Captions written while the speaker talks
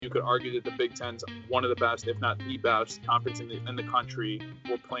You could argue that the Big Ten's one of the best, if not the best, conference in the country.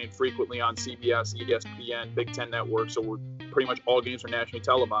 We're playing frequently on CBS, ESPN, Big Ten Network, so we're pretty much all games are nationally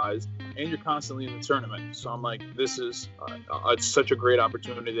televised, and you're constantly in the tournament. So I'm like, this is it's such a great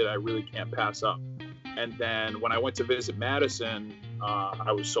opportunity that I really can't pass up. And then when I went to visit Madison,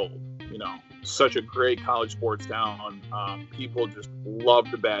 I was sold. Such a great college sports town. People just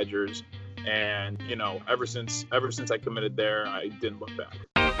love the Badgers. And, ever since I committed there, I didn't look back.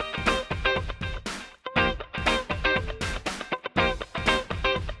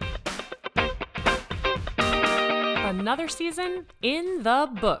 Another season in the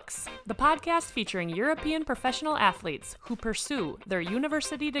books. The podcast featuring European professional athletes who pursue their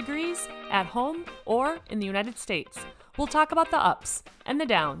university degrees at home or in the United States. We'll talk about the ups and the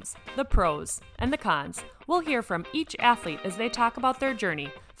downs, the pros and the cons. We'll hear from each athlete as they talk about their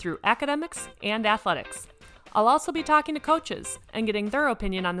journey through academics and athletics. I'll also be talking to coaches and getting their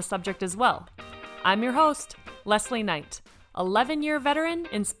opinion on the subject as well. I'm your host, Leslie Knight, 11-year veteran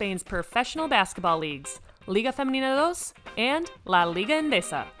in Spain's professional basketball leagues, Liga Femenina 2 and La Liga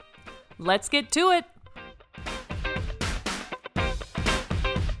Endesa. Let's get to it!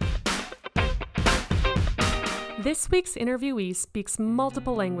 This week's interviewee speaks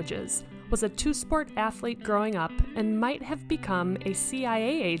multiple languages, was a two-sport athlete growing up, and might have become a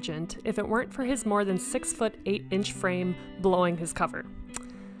CIA agent if it weren't for his more than 6'8" frame blowing his cover.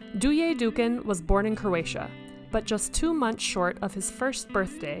 Duje Dukin was born in Croatia, but just 2 months short of his first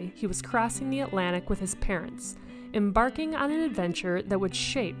birthday, he was crossing the Atlantic with his parents, embarking on an adventure that would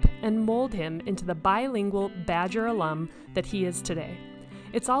shape and mold him into the bilingual Badger alum that he is today.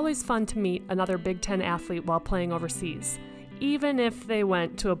 It's always fun to meet another Big Ten athlete while playing overseas, even if they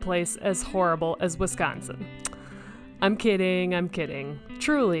went to a place as horrible as Wisconsin. I'm kidding.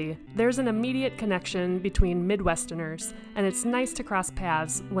 Truly, there's an immediate connection between Midwesterners, and it's nice to cross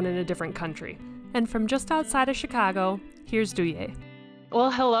paths when in a different country. And from just outside of Chicago, here's Duje. Well,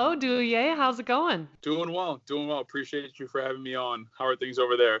 hello, Duje. How's it going? Doing well. Appreciate you for having me on. How are things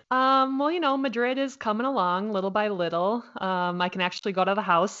over there? Well, Madrid is coming along little by little. I can actually go to the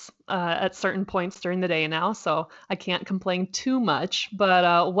house at certain points during the day now, so I can't complain too much.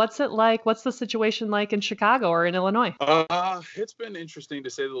 But what's it like? What's the situation like in Chicago or in Illinois? It's been interesting to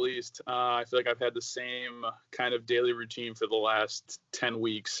say the least. I feel like I've had the same kind of daily routine for the last 10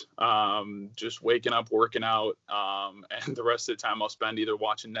 weeks. Just waking up, working out, and the rest of the time I'll spend either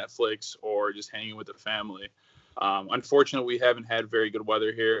watching Netflix or just hanging with the family. Unfortunately, we haven't had very good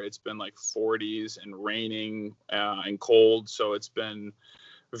weather here. It's been like 40s and raining and cold, so it's been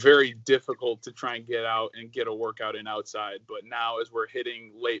very difficult to try and get out and get a workout in outside. But now as we're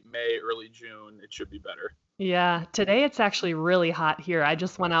hitting late May, early June, it should be better. Yeah, today it's actually really hot here. I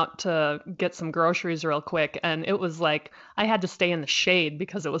just went out to get some groceries real quick, and it was like I had to stay in the shade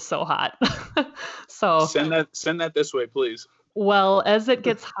because it was so hot. So send that this way, please. Well, as it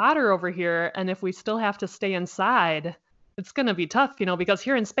gets hotter over here, and if we still have to stay inside, it's going to be tough, because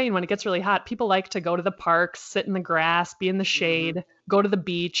here in Spain, when it gets really hot, people like to go to the parks, sit in the grass, be in the shade, go to the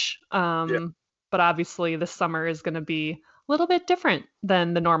beach. But obviously this summer is going to be a little bit different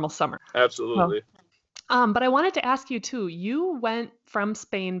than the normal summer. Absolutely. But I wanted to ask you too, you went from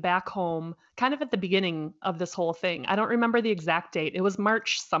Spain back home kind of at the beginning of this whole thing. I don't remember the exact date. It was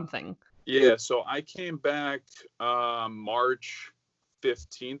March something. Yeah, so I came back March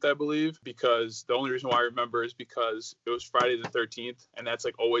 15th, I believe, because the only reason why I remember is because it was Friday the 13th, and that's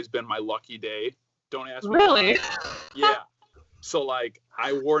like always been my lucky day. Don't ask me. Really? Yeah. So like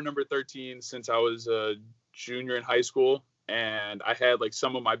I wore number 13 since I was a junior in high school, and I had like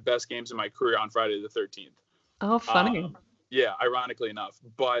some of my best games in my career on Friday the 13th. Oh, funny. Yeah, ironically enough.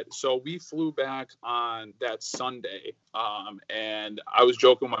 But so we flew back on that Sunday, and I was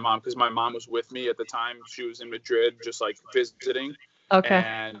joking with my mom because my mom was with me at the time. She was in Madrid just like visiting. Okay.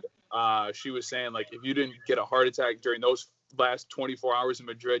 And she was saying, like, if you didn't get a heart attack during those last 24 hours in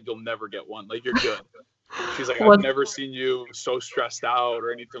Madrid, you'll never get one. Like, you're good. She's like, I've never seen you so stressed out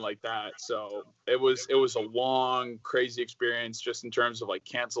or anything like that. So it was a long, crazy experience just in terms of like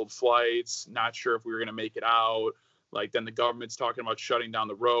canceled flights, not sure if we were going to make it out. Like then the government's talking about shutting down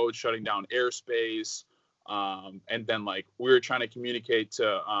the road, shutting down airspace. And then like we were trying to communicate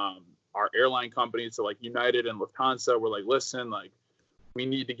to our airline companies, to like United and Lufthansa. We're like, listen, like we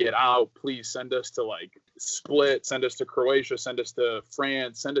need to get out. Please send us to like Split, send us to Croatia, send us to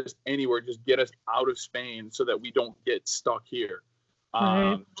France, send us anywhere. Just get us out of Spain so that we don't get stuck here.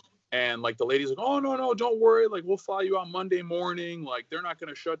 Right. And like the lady's like, oh, no, don't worry. Like, we'll fly you out Monday morning. Like, they're not going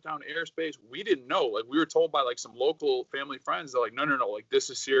to shut down airspace. We didn't know. Like, we were told by like some local family friends. They're like, no. Like, this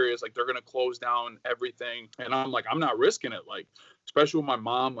is serious. Like, they're going to close down everything. And I'm like, I'm not risking it. Like, especially with my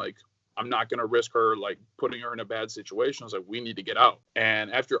mom, like, I'm not going to risk her, like, putting her in a bad situation. I was like, we need to get out. And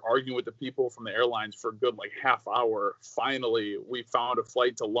after arguing with the people from the airlines for a good, like, half hour, finally, we found a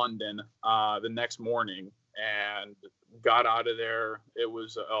flight to London the next morning and got out of there. It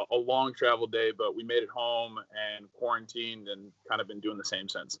was a long travel day, but we made it home and quarantined and kind of been doing the same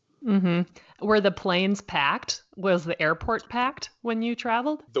since. Mm-hmm. Were the planes packed? Was the airport packed when you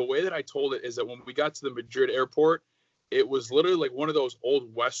traveled? The way that I told it is that when we got to the Madrid airport, it was literally like one of those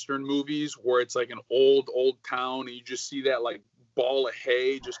old Western movies where it's like an old town and you just see that like ball of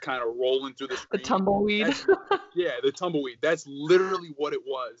hay just kind of rolling through the screen. The tumbleweed. Yeah, the tumbleweed. That's literally what it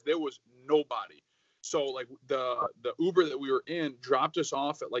was. There was nobody. So like the Uber that we were in dropped us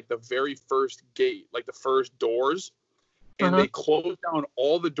off at like the very first gate, like the first doors, and they closed down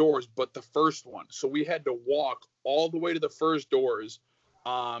all the doors but the first one. So we had to walk all the way to the first doors.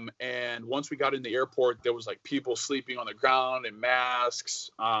 And once we got in the airport, there was like people sleeping on the ground in masks.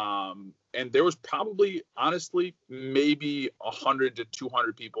 And there was probably, honestly, maybe 100 to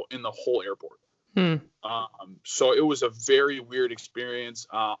 200 people in the whole airport. So it was a very weird experience.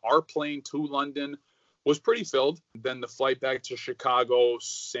 Our plane to London was pretty filled. Then the flight back to Chicago,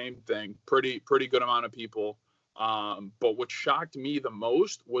 same thing, pretty good amount of people. But what shocked me the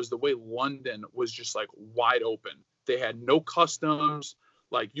most was the way London was just like wide open. They had no customs.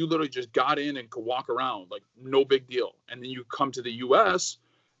 Like you literally just got in and could walk around, like no big deal. And then you come to the US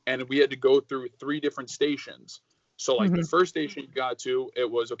and we had to go through 3 different stations. So like the first station you got to, it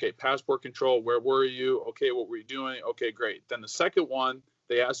was, okay, passport control. Where were you? Okay, what were you doing? Okay, great. Then the second one,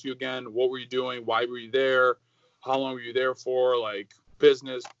 they asked you again, what were you doing? Why were you there? How long were you there for? Like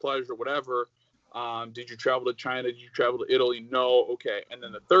business, pleasure, whatever. Did you travel to China? Did you travel to Italy? No. Okay. And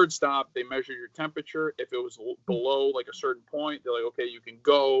then the third stop, they measure your temperature. If it was below like a certain point, they're like, okay, you can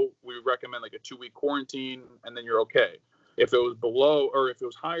go. We recommend like a 2-week quarantine and then you're okay. If it was below or if it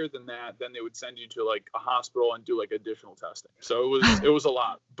was higher than that, then they would send you to like a hospital and do like additional testing. So it was a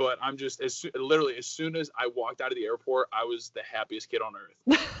lot, but I'm just literally as soon as I walked out of the airport, I was the happiest kid on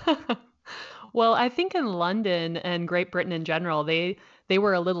earth. Well, I think in London and Great Britain in general, they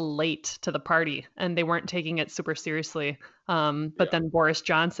were a little late to the party and they weren't taking it super seriously. But then Boris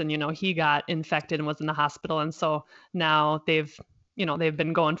Johnson, he got infected and was in the hospital. And so now they've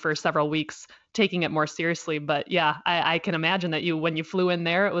been going for several weeks, taking it more seriously. But yeah, I can imagine that when you flew in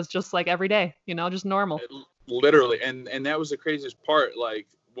there, it was just like every day, just normal. Literally. And that was the craziest part. Like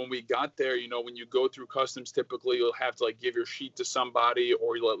when we got there, when you go through customs, typically you'll have to like give your sheet to somebody,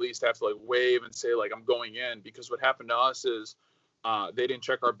 or you'll at least have to like wave and say like, I'm going in. Because what happened to us is they didn't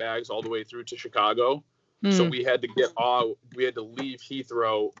check our bags all the way through to Chicago. So we had to we had to leave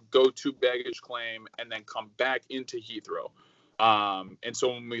Heathrow, go to baggage claim, and then come back into Heathrow. And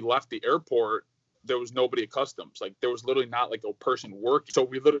so when we left the airport, there was nobody at customs. Like there was literally not like a person working. So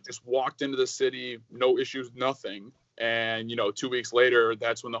we literally just walked into the city, no issues, nothing. And 2 weeks later,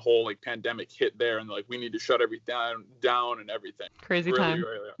 that's when the whole like pandemic hit there, and like we need to shut everything down and everything. Crazy time.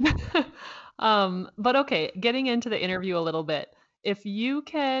 But okay, getting into the interview a little bit. If you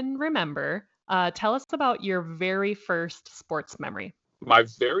can remember, tell us about your very first sports memory. My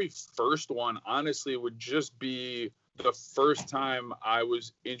very first one, honestly, would just be the first time I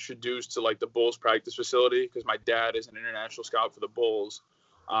was introduced to like the Bulls practice facility, because my dad is an international scout for the Bulls.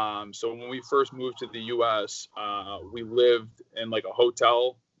 So when we first moved to the U.S., we lived in like a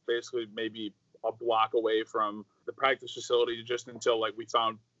hotel, basically maybe a block away from the practice facility, just until like we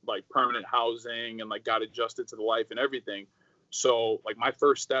found like permanent housing and like got adjusted to the life and everything. So like my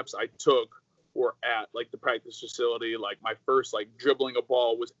first steps I took were at like the practice facility. Like my first like dribbling a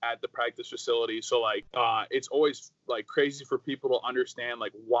ball was at the practice facility. So like it's always like crazy for people to understand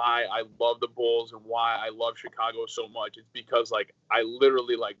like why I love the Bulls and why I love Chicago so much. It's because like I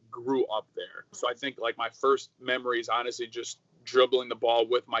literally like grew up there. So I think like my first memory is honestly just dribbling the ball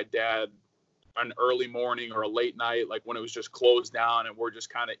with my dad an early morning or a late night, like when it was just closed down and we're just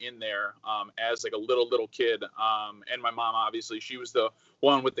kind of in there as like a little kid. And my mom, obviously, she was the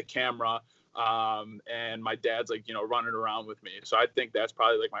one with the camera. And my dad's like, running around with me. So I think that's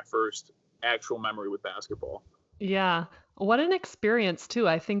probably like my first actual memory with basketball. Yeah. What an experience too.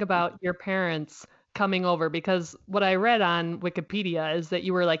 I think about your parents coming over, because what I read on Wikipedia is that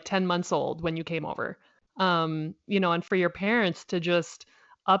you were like 10 months old when you came over. And for your parents to just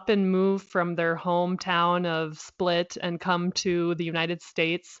up and move from their hometown of Split and come to the United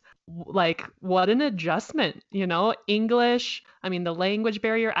States. like, what an adjustment, English. I mean, the language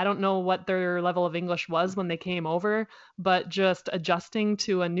barrier, I don't know what their level of English was when they came over, but just adjusting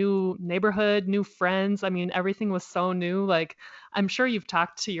to a new neighborhood, new friends. I mean, everything was so new. Like, I'm sure you've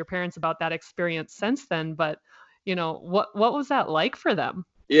talked to your parents about that experience since then, but what was that like for them?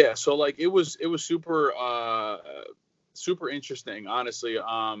 Yeah, so like it was super super interesting, honestly.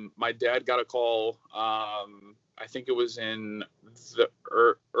 My dad got a call. I think it was in the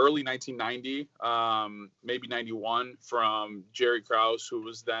early 1990, maybe 91, from Jerry Krause, who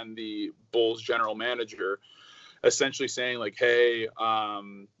was then the Bulls general manager, essentially saying like, "Hey,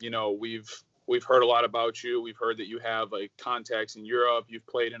 we've heard a lot about you. We've heard that you have like contacts in Europe. You've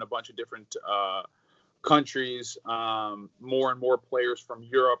played in a bunch of different countries. More and more players from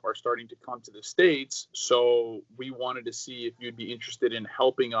Europe are starting to come to the States. So we wanted to see if you'd be interested in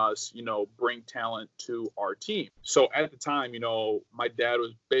helping us, bring talent to our team." So at the time, my dad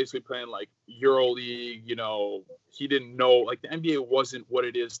was basically playing like EuroLeague. He didn't know, like, the NBA wasn't what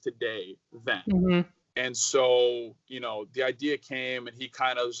it is today then. Mm-hmm. And so, the idea came and he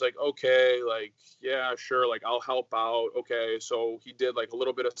kind of was like, okay, like, yeah, sure. Like, I'll help out. Okay. So he did like a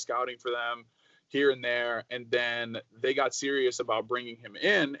little bit of scouting for them here and there. And then they got serious about bringing him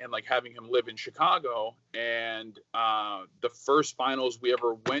in and like having him live in Chicago. And the first finals we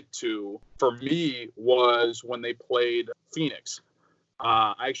ever went to for me was when they played Phoenix.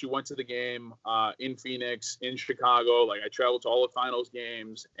 I actually went to the game in Phoenix, in Chicago. Like, I traveled to all the finals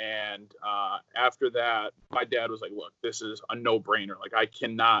games. And after that, my dad was like, look, this is a no-brainer. Like, I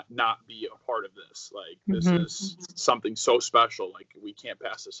cannot not be a part of this. Like, this is something so special. Like, we can't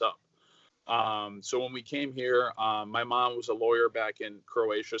pass this up. So when we came here, my mom was a lawyer back in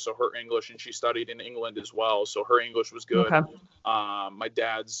Croatia, so her English, and she studied in England as well, so her English was good. Okay. My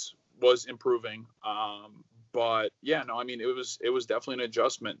dad's was improving. But yeah, no, I mean, it was definitely an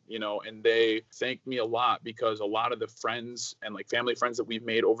adjustment, and they thanked me a lot, because a lot of the friends and like family friends that we've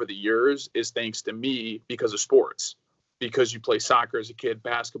made over the years is thanks to me, because of sports. Because you play soccer as a kid,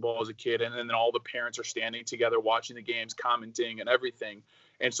 basketball as a kid, and then all the parents are standing together watching the games, commenting and everything.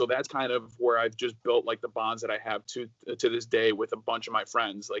 And so that's kind of where I've just built like the bonds that I have to this day with a bunch of my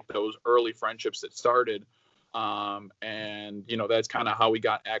friends, like those early friendships that started. And, that's kind of how we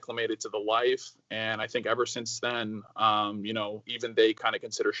got acclimated to the life. And I think ever since then, even they kind of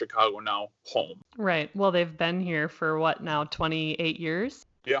consider Chicago now home. Right. Well, they've been here for what now, 28 years?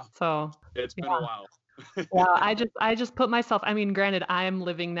 Yeah. So It's been a while. yeah, I just put myself, I mean, granted, I'm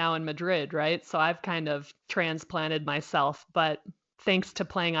living now in Madrid, right? So I've kind of transplanted myself, but thanks to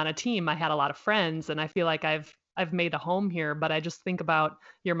playing on a team, I had a lot of friends, and I feel like I've made a home here. But I just think about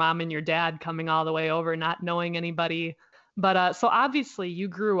your mom and your dad coming all the way over, not knowing anybody. But so obviously you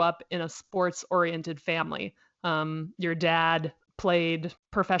grew up in a sports-oriented family. Your dad played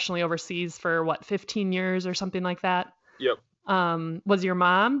professionally overseas for what, 15 years or something like that? Yep. Was your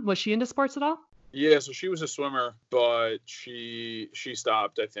mom, was she into sports at all? Yeah, so she was a swimmer, but she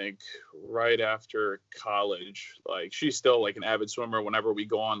stopped, I think, right after college. Like, she's still like an avid swimmer. Whenever we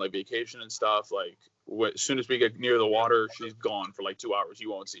go on like vacation and stuff, like as soon as we get near the water, she's gone for like 2 hours.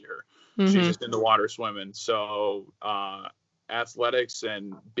 You won't see her. She's just in the water swimming. So athletics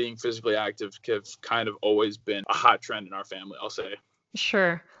and being physically active have kind of always been a hot trend in our family, I'll say.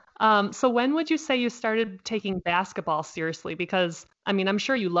 Sure. So when would you say you started taking basketball seriously? Because, I mean, I'm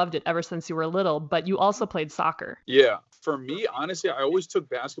sure you loved it ever since you were little, but you also played soccer. Yeah, for me, honestly, I always took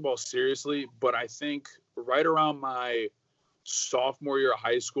basketball seriously, but I think right around my sophomore year of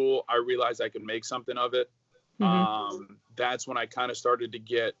high school, I realized I could make something of it. That's when I kind of started to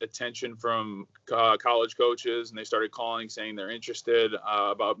get attention from college coaches, and they started calling saying they're interested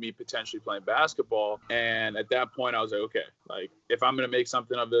about me potentially playing basketball. And at that point, I was like, okay, like if I'm going to make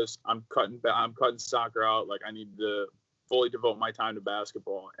something of this, I'm cutting soccer out. Like, I need to fully devote my time to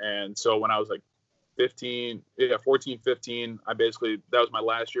basketball. And so when I was like 14, 15, that was my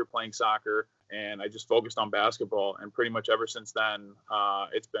last year playing soccer, and I just focused on basketball. And pretty much ever since then,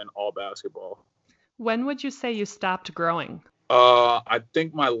 it's been all basketball. When would you say you stopped growing? I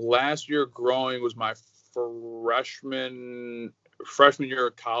think my last year growing was my freshman year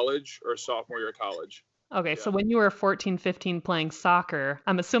of college or sophomore year of college. Okay, Yeah. so when you were 14, 15 playing soccer,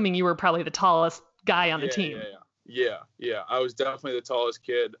 I'm assuming you were probably the tallest guy on the team. Yeah. I was definitely the tallest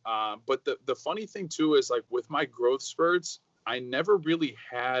kid. But the funny thing too is, like, with my growth spurts, I never really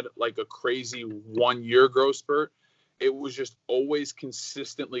had like a crazy 1 year growth spurt. It was just always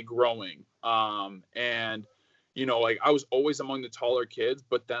consistently growing. And like, I was always among the taller kids,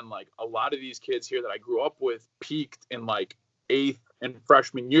 but then like a lot of these kids here that I grew up with peaked in like 8th and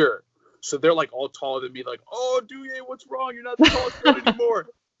freshman year. So they're like all taller than me, like, oh, Douye, what's wrong? You're not the tallest kid anymore.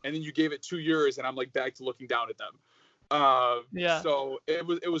 and then you gave it 2 years, and I'm like back to looking down at them. So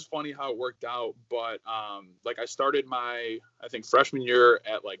it was funny how it worked out, but like I started my, I think, freshman year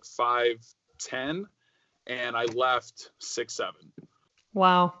at like 5'10", and I left 6'7".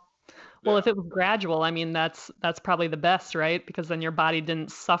 Wow. Well, Yeah. if it was gradual, I mean, that's probably the best, right? Because then your body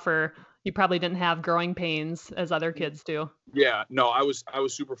didn't suffer. You probably didn't have growing pains as other kids do. Yeah, no, I was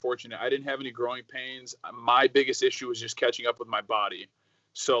super fortunate. I didn't have any growing pains. My biggest issue was just catching up with my body.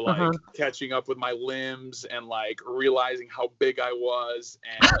 So like catching up with my limbs and like realizing how big I was,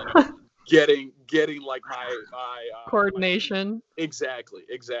 and getting like my coordination. Exactly.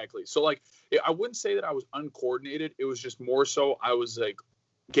 So like I wouldn't say that I was uncoordinated. It was just more so I was like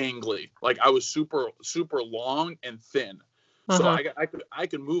gangly. Like I was super long and thin. So I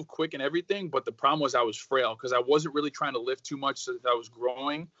could move quick and everything, but the problem was I was frail because I wasn't really trying to lift too much since I was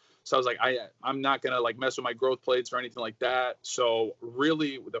growing. So I was like, I'm not gonna like mess with my growth plates or anything like that. So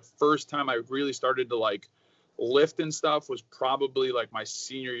really, the first time I really started to like lift and stuff was probably like my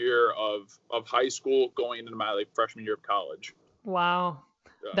senior year of high school, going into my like freshman year of college. Wow.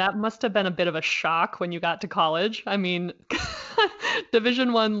 Yeah. That must have been a bit of a shock when you got to college. I mean,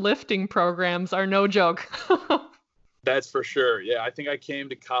 Division I lifting programs are no joke. That's for sure. Yeah, I think I came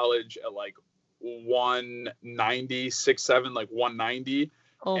to college at like 190, 6'7", like 190.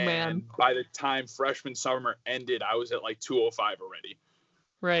 Oh, man. And by the time freshman summer ended, I was at like 205 already.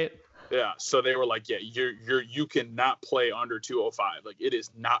 Right. Yeah. So they were like, yeah, you cannot play under 205. Like, it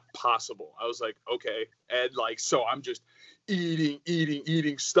is not possible. I was like, okay. And like, so I'm just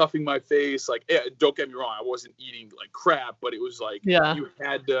eating, stuffing my face. Like, yeah, don't get me wrong, I wasn't eating like crap, but it was like, you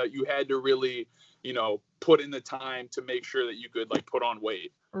had to really, put in the time to make sure that you could like put on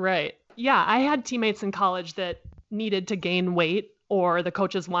weight. Right. Yeah. I had teammates in college that needed to gain weight, or the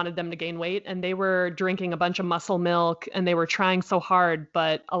coaches wanted them to gain weight, and they were drinking a bunch of muscle milk and they were trying so hard,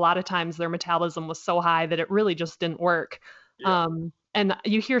 but a lot of times their metabolism was so high that it really just didn't work. Yeah. And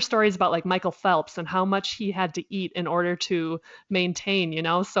you hear stories about like Michael Phelps and how much he had to eat in order to maintain,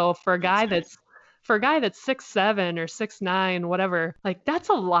 so for a guy that's 6'7" or 6'9", whatever, like that's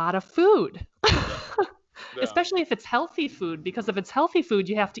a lot of food. Yeah. Especially if it's healthy food, because if it's healthy food,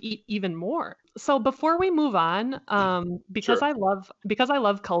 you have to eat even more. So before we move on, because I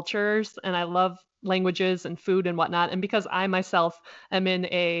love cultures and I love languages and food and whatnot, and because I myself am in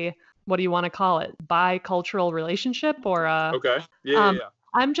a, what do you want to call it, bicultural relationship or okay. Yeah.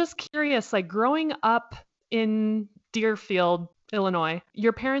 I'm just curious, like growing up in Deerfield, Illinois,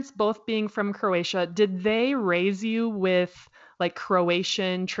 your parents both being from Croatia, did they raise you with like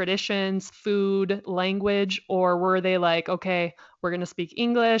Croatian traditions, food, language, or were they like, okay, we're going to speak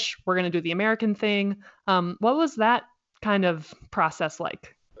English, we're going to do the American thing? What was that kind of process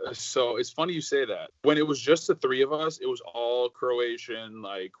like? So it's funny you say that. When it was just the three of us, it was all Croatian.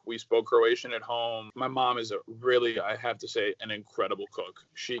 Like, we spoke Croatian at home. My mom is I have to say, an incredible cook.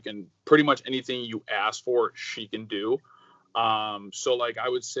 She can pretty much anything you ask for, she can do. So like I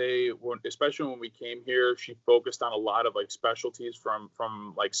would say, especially when we came here, she focused on a lot of like specialties from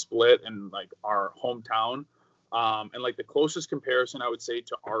like Split and like our hometown. And like the closest comparison I would say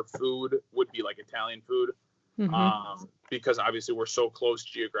to our food would be like Italian food. Mm-hmm. Because obviously we're so close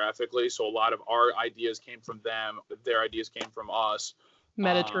geographically. So a lot of our ideas came from them. Their ideas came from us.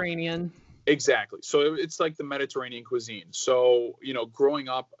 Mediterranean. Exactly. So it's like the Mediterranean cuisine. So, growing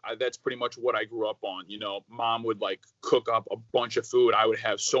up, that's pretty much what I grew up on. Mom would like cook up a bunch of food. I would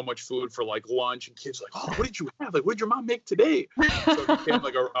have so much food for like lunch, and kids like, oh, what did you have? Like, what did your mom make today? So it became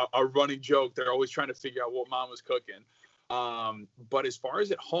like a running joke. They're always trying to figure out what mom was cooking. But as far as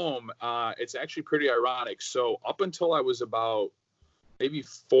at home, it's actually pretty ironic. So up until I was about maybe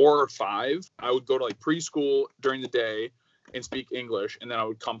 4 or 5, I would go to like preschool during the day and speak English, and then I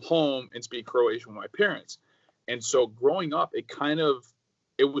would come home and speak Croatian with my parents. And so growing up,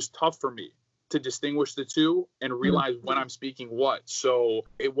 it was tough for me to distinguish the two and realize when I'm speaking what. So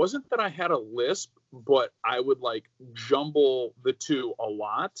it wasn't that I had a lisp, but I would like jumble the two a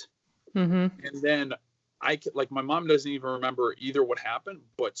lot. Mm-hmm. And then my mom doesn't even remember either what happened,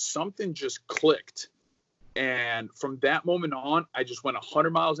 but something just clicked. And from that moment on, I just went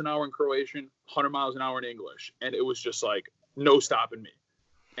 100 miles an hour in Croatian, 100 miles an hour in English. And it was just like, no stopping me.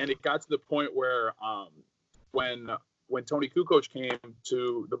 And it got to the point where when Tony Kukoc came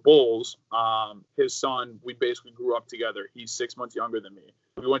to the Bulls, his son, we basically grew up together. He's 6 months younger than me.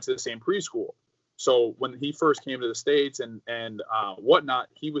 We went to the same preschool. So when he first came to the States and whatnot,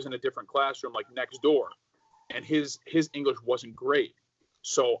 he was in a different classroom like next door. And his English wasn't great.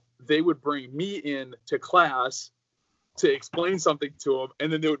 So they would bring me in to class to explain something to him,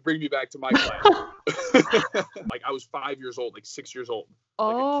 and then they would bring me back to my class. Like I was 5 years old, like 6 years old.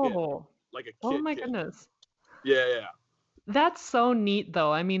 Oh. Like a kid. Oh my goodness. Yeah. That's so neat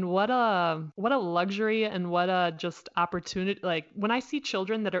though. I mean, what a luxury and what a just opportunity. Like when I see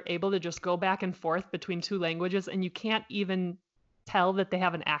children that are able to just go back and forth between two languages and you can't even tell that they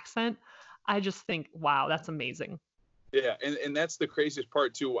have an accent, I just think, wow, that's amazing. Yeah, and that's the craziest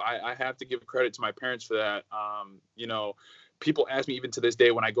part too. I have to give credit to my parents for that. You know, people ask me even to this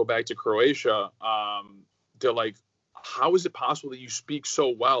day when I go back to Croatia, they're like, how is it possible that you speak so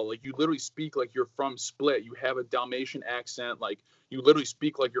well? Like you literally speak like you're from Split. You have a Dalmatian accent. Like you literally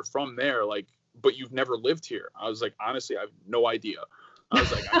speak like you're from there. Like, but you've never lived here. I was like, honestly, I have no idea. I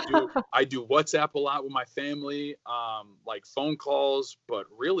was like, I do WhatsApp a lot with my family, like phone calls, but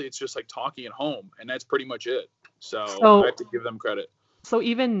really it's just like talking at home, and that's pretty much it. So I have to give them credit. So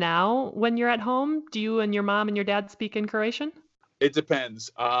even now, when you're at home, do you and your mom and your dad speak in Croatian? It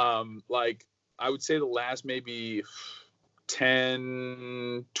depends. Like I would say the last maybe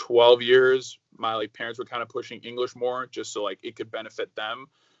 10, 12 years, my like parents were kind of pushing English more just so like it could benefit them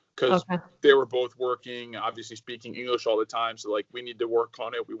because they were both working, obviously speaking English all the time. So like we need to work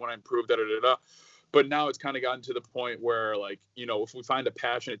on it. We want to improve that. But now it's kind of gotten to the point where like, you know, if we find a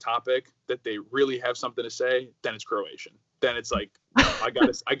passionate topic that they really have something to say, then it's Croatian. Then it's like, I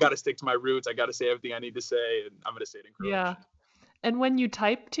gotta stick to my roots. I gotta say everything I need to say, and I'm gonna say it in Croatian. Yeah. And when you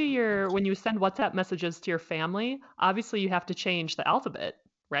when you send WhatsApp messages to your family, obviously you have to change the alphabet,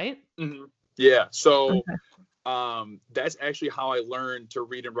 right? Mm-hmm. Yeah. So that's actually how I learned to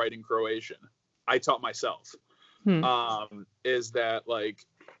read and write in Croatian. I taught myself. Is that like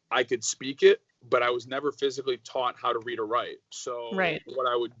I could speak it, but I was never physically taught how to read or write. So what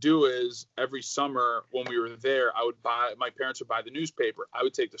I would do is every summer when we were there, my parents would buy the newspaper. I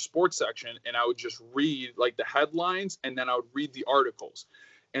would take the sports section and I would just read like the headlines, and then I would read the articles.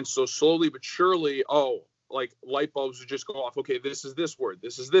 And so slowly but surely, like light bulbs would just go off. Okay, this is this word.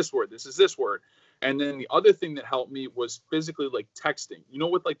 This is this word. This is this word. And then the other thing that helped me was physically like texting. You know,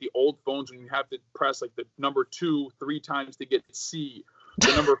 with like the old phones when you have to press like the number 2 3 times to get C,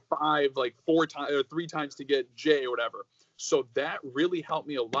 the number 5 like 4 times or 3 times to get J or whatever. So that really helped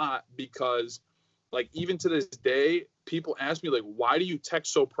me a lot because like even to this day, people ask me like, why do you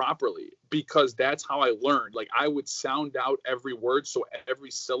text so properly? Because that's how I learned. Like I would sound out every word, so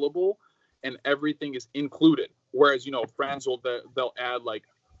every syllable and everything is included. Whereas, you know, friends they'll add like,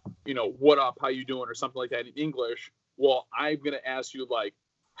 you know, what up, how you doing, or something like that in English. Well, I'm gonna ask you like,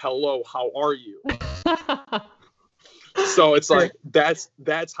 hello, how are you? So it's like that's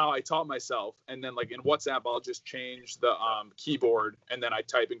how I taught myself. And then like in WhatsApp, I'll just change the keyboard and then I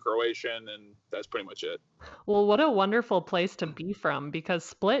type in Croatian, and that's pretty much it. Well, what a wonderful place to be from, because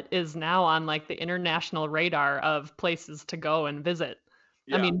Split is now on like the international radar of places to go and visit.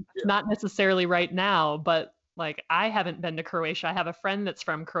 I mean, not necessarily right now, but like I haven't been to Croatia. I have a friend that's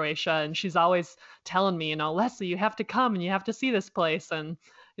from Croatia, and she's always telling me, you know, Leslie, you have to come and you have to see this place. And,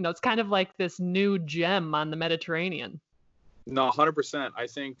 you know, it's kind of like this new gem on the Mediterranean. No, 100%. I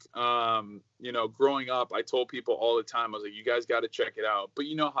think, you know, growing up, I told people all the time, I was like, you guys got to check it out. But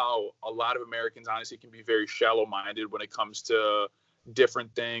you know how a lot of Americans honestly can be very shallow minded when it comes to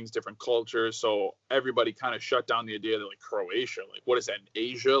different things, different cultures. So everybody kind of shut down the idea that like Croatia, like what is that in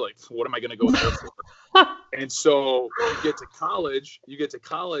Asia? Like what am I going to go there for? And so you get to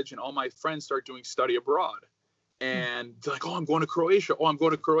college and all my friends start doing study abroad. And they're like, oh, I'm going to Croatia. Oh, I'm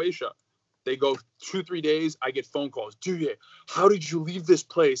going to Croatia. They go 2-3 days. I get phone calls. Dude, how did you leave this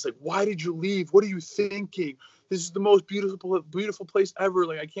place? Like, why did you leave? What are you thinking? This is the most beautiful place ever.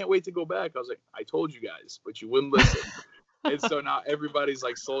 Like, I can't wait to go back. I was like, I told you guys, but you wouldn't listen. And so now everybody's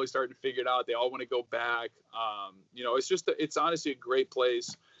like slowly starting to figure it out. They all want to go back. You know, it's honestly a great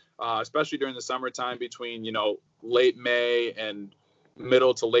place, especially during the summertime between, you know, late May and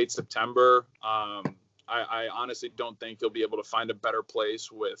middle to late September. I honestly don't think you'll be able to find a better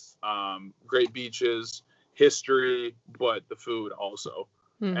place with great beaches, history, but the food also,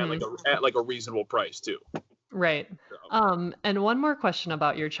 and at like a reasonable price too. Right. So. And one more question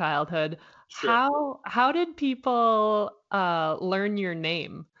about your childhood. Sure. How did people learn your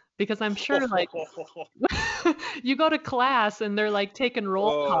name? Because I'm sure like you go to class and they're like taking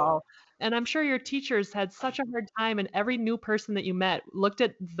roll call. And I'm sure your teachers had such a hard time, and every new person that you met looked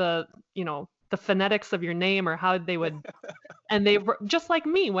at the, you know, the phonetics of your name or how they would, and they were just like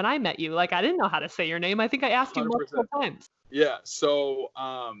me when I met you. Like I didn't know how to say your name. I think I asked you 100%. Multiple times. Yeah. So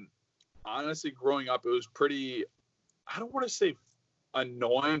honestly, growing up, it was pretty, I don't want to say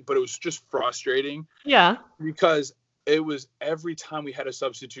annoying, but it was just frustrating. Yeah. Because it was every time we had a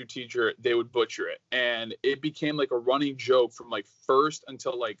substitute teacher, they would butcher it. And it became like a running joke from like first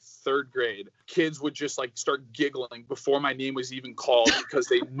until like third grade. Kids would just like start giggling before my name was even called because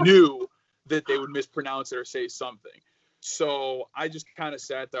they knew that they would mispronounce it or say something. So I just kind of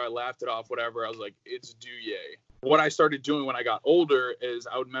sat there, I laughed it off, whatever. I was like, it's Duye. What I started doing when I got older is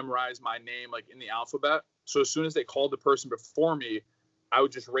I would memorize my name like in the alphabet. So as soon as they called the person before me, I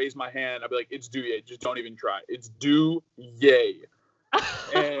would just raise my hand. I'd be like, it's Duye. Just don't even try. It's Duye.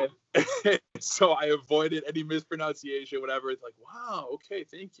 And so I avoided any mispronunciation, whatever. It's like, wow, okay,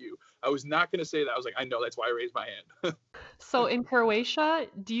 thank you. I was not going to say that. I was like, I know, that's why I raised my hand. So in Croatia,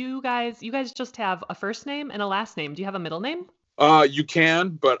 do you guys just have a first name and a last name? Do you have a middle name? You can,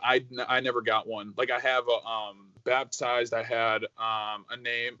 but I never got one. Like I have a baptized. I had a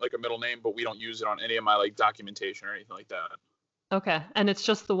name, like a middle name, but we don't use it on any of my like documentation or anything like that. Okay, and it's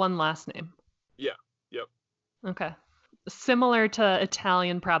just the one last name. Yeah. Yep. Okay. Similar to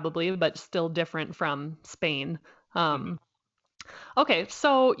Italian probably, but still different from Spain. Okay,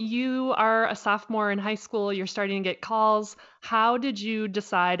 so you are a sophomore in high school, you're starting to get calls. How did you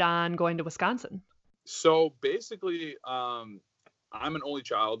decide on going to Wisconsin? So basically, I'm an only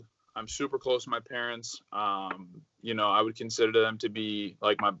child. I'm super close to my parents. I would consider them to be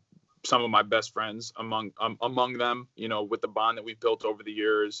like some of my best friends among them, with the bond that we've built over the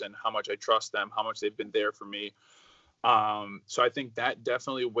years and how much I trust them, how much they've been there for me. So I think that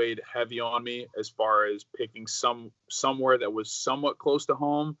definitely weighed heavy on me as far as picking somewhere that was somewhat close to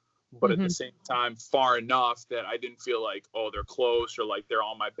home, but at the same time far enough that I didn't feel like, oh, they're close or like they're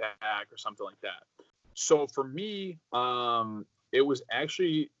on my back or something like that. So for me, it was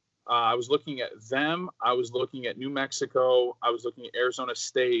actually, I was looking at them. I was looking at New Mexico. I was looking at Arizona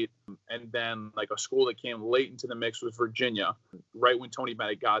State. And then like a school that came late into the mix was Virginia, right when Tony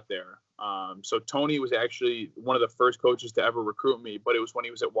Bennett got there. So Tony was actually one of the first coaches to ever recruit me, but it was when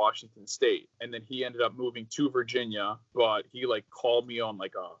he was at Washington State. And then he ended up moving to Virginia, but he like called me on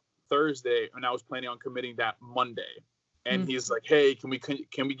like a Thursday and I was planning on committing that Monday. And he's like, hey, can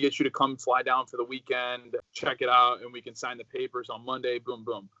we get you to come fly down for the weekend, check it out, and we can sign the papers on Monday, boom,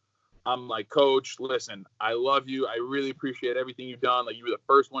 boom. I'm like, Coach, listen, I love you. I really appreciate everything you've done. Like, you were the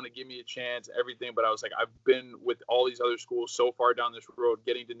first one to give me a chance, everything. But I was like, I've been with all these other schools so far down this road,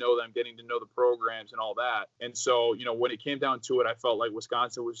 getting to know them, getting to know the programs and all that. And so, when it came down to it, I felt like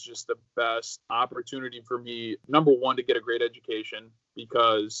Wisconsin was just the best opportunity for me, number one, to get a great education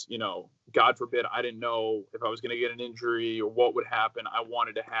because, God forbid, I didn't know if I was going to get an injury or what would happen. I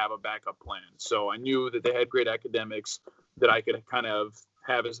wanted to have a backup plan. So I knew that they had great academics that I could kind of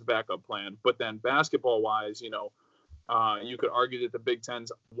have as a backup plan. But then basketball wise, you could argue that the Big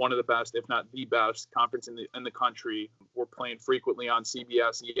Ten's one of the best, if not the best conference in the country. We're playing frequently on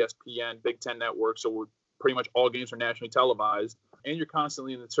CBS, ESPN, Big Ten Network. So we're pretty much all games are nationally televised and you're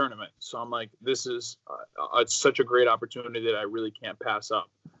constantly in the tournament. So I'm like, this is it's such a great opportunity that I really can't pass up.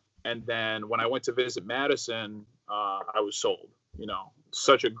 And then when I went to visit Madison, I was sold.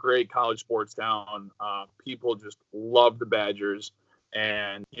 Such a great college sports town. People just love the Badgers.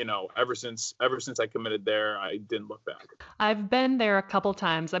 And, ever since I committed there, I didn't look back. I've been there a couple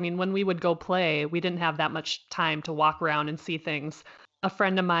times. I mean, when we would go play, we didn't have that much time to walk around and see things. A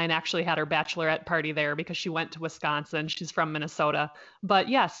friend of mine actually had her bachelorette party there because she went to Wisconsin. She's from Minnesota. But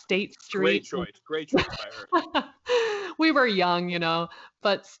yeah, State Street. Great choice by her. We were young,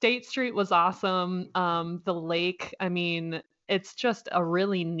 but State Street was awesome. The lake, I mean, it's just a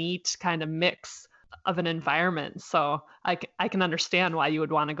really neat kind of mix of an environment. So I can understand why you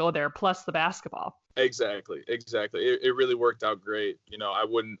would want to go there, plus the basketball. Exactly. It really worked out great. I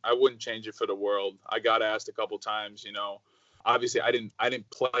wouldn't change it for the world. I got asked a couple times, obviously I didn't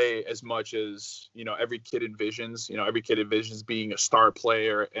play as much as, every kid envisions, every kid envisions being a star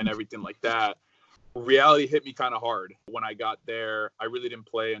player and everything like that. Reality hit me kind of hard when I got there. I really didn't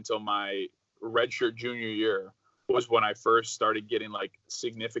play until my redshirt junior year was when I first started getting like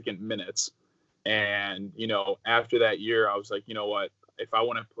significant minutes. And, after that year, I was like, you know what, if I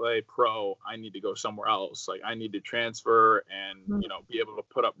want to play pro, I need to go somewhere else. Like I need to transfer and, be able to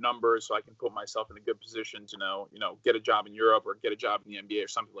put up numbers so I can put myself in a good position to get a job in Europe or get a job in the NBA or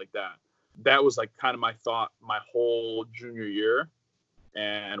something like that. That was like kind of my thought my whole junior year.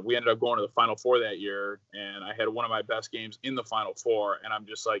 And we ended up going to the Final Four that year. And I had one of my best games in the Final Four. And I'm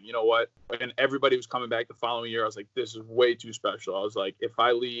just like, you know what? And everybody was coming back the following year. I was like, this is way too special. I was like, if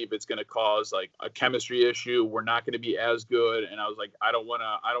I leave, it's going to cause like a chemistry issue. We're not going to be as good. And I was like, I don't want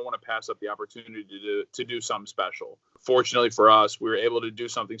to pass up the opportunity to do something special. Fortunately for us, we were able to do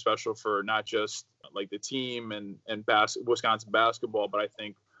something special for not just like the team and Wisconsin basketball, but I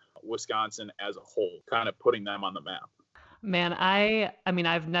think Wisconsin as a whole, kind of putting them on the map. Man, I mean,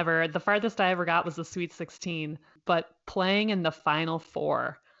 the farthest I ever got was the Sweet 16, but playing in the Final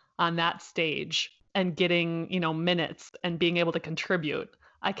Four on that stage and getting, minutes and being able to contribute,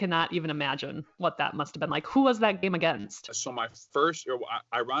 I cannot even imagine what that must have been like. Who was that game against? So my first year,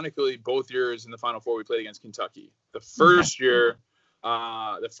 ironically, both years in the Final Four, we played against Kentucky. The first year we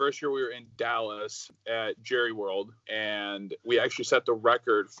were in Dallas at Jerry World, and we actually set the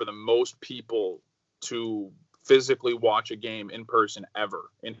record for the most people to physically watch a game in person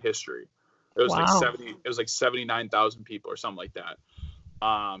ever in history. It was like 79,000 people or something like that.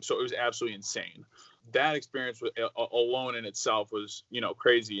 So it was absolutely insane. That experience alone in itself was,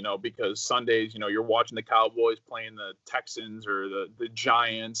 crazy, because Sundays, you're watching the Cowboys playing the Texans or the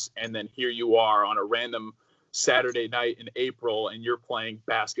Giants, and then here you are on a random Saturday night in April and you're playing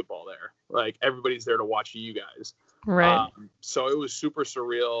basketball there. Like, everybody's there to watch you guys. Right. So it was super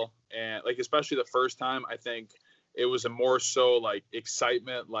surreal, and like, especially the first time, I think it was a more so like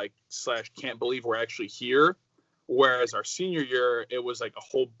excitement, like / can't believe we're actually here. Whereas our senior year, it was like a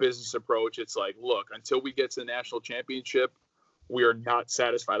whole business approach. It's like, look, until we get to the national championship, we are not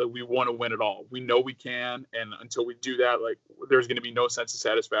satisfied. Like, we want to win it all. We know we can, and until we do that, like, there's going to be no sense of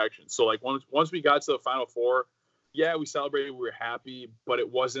satisfaction. So like once we got to the Final Four, yeah, we celebrated, we were happy, but it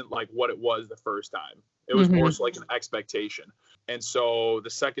wasn't like what it was the first time. It was more so like an expectation. And so the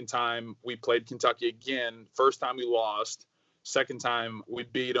second time we played Kentucky again, first time we lost. Second time we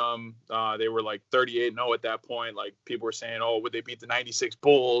beat them. They were like 38-0 at that point. Like, people were saying, oh, would they beat the 96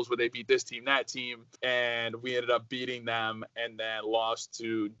 Bulls? Would they beat this team, that team? And we ended up beating them, and then lost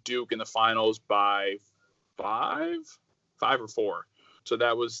to Duke in the finals by five or four. So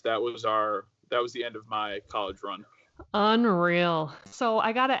that was the end of my college run. Unreal. So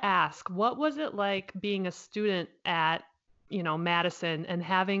I got to ask, what was it like being a student at Madison and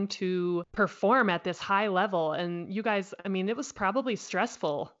having to perform at this high level? And you guys, I mean, it was probably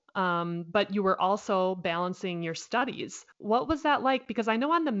stressful, but you were also balancing your studies. What was that like? Because I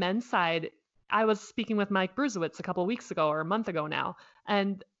know on the men's side, I was speaking with Mike Bruzewitz a couple of weeks ago or a month ago now.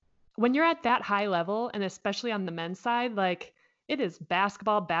 And when you're at that high level, and especially on the men's side, like, it is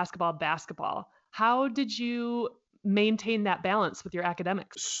basketball, basketball, basketball. How did you maintain that balance with your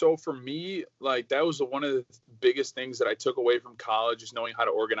academics? So for me, like, that was one of the biggest things that I took away from college, is knowing how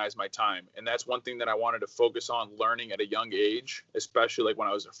to organize my time. And that's one thing that I wanted to focus on learning at a young age, especially like when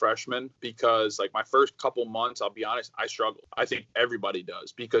I was a freshman, because like my first couple months, I'll be honest, I struggled. I think everybody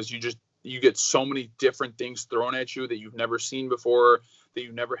does, because you get so many different things thrown at you that you've never seen before, that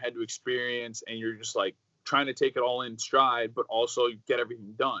you never had to experience. And you're just like trying to take it all in stride, but also get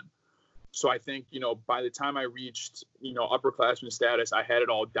everything done. So I think, by the time I reached, upperclassman status, I had it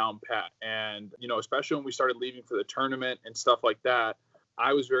all down pat. And, especially when we started leaving for the tournament and stuff like that,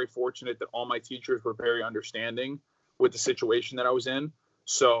 I was very fortunate that all my teachers were very understanding with the situation that I was in.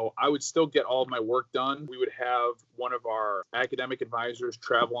 So I would still get all of my work done. We would have one of our academic advisors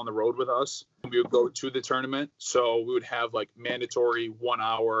travel on the road with us. We would go to the tournament. So we would have like mandatory 1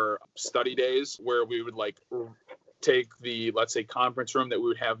 hour study days where we would like take the, let's say, conference room that we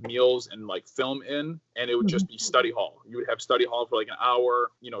would have meals and like film in, and it would just be study hall. You would have study hall for like an hour.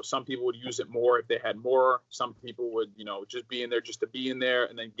 Some people would use it more if they had more. Some people would, just be in there just to be in there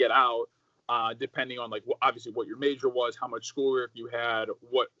and then get out, depending on like obviously what your major was, how much schoolwork you had,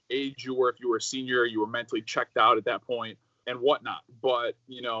 what age you were. If you were a senior, you were mentally checked out at that point and whatnot. But,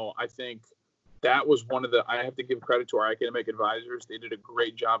 I think that was I have to give credit to our academic advisors. They did a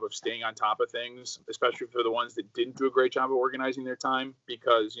great job of staying on top of things, especially for the ones that didn't do a great job of organizing their time,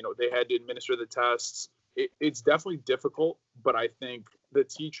 because, they had to administer the tests. It's definitely difficult, but I think the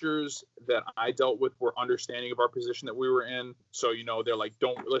teachers that I dealt with were understanding of our position that we were in. So, they're like,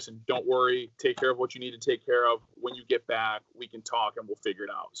 don't worry, take care of what you need to take care of. When you get back, we can talk and we'll figure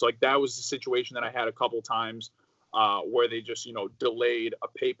it out. So like, that was the situation that I had a couple times. Where they just, delayed a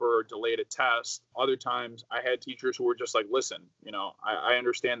paper, delayed a test. Other times I had teachers who were just like, listen, I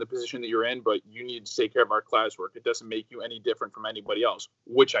understand the position that you're in, but you need to take care of our classwork. It doesn't make you any different from anybody else,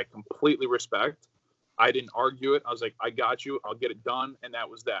 which I completely respect. I didn't argue it. I was like, I got you. I'll get it done. And that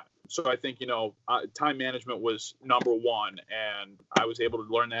was that. So I think, time management was number one. And I was able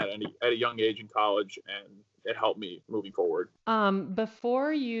to learn that at a young age in college. And it helped me moving forward.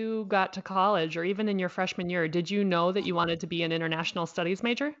 Before you got to college, or even in your freshman year, did you know that you wanted to be an international studies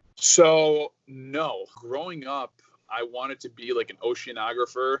major? So no. Growing up, I wanted to be like an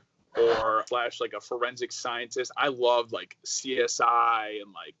oceanographer or / like a forensic scientist. I loved like CSI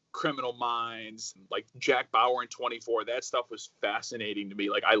and like Criminal Minds and like Jack Bauer and 24. That stuff was fascinating to me.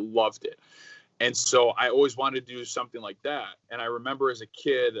 Like, I loved it. And so I always wanted to do something like that. And I remember as a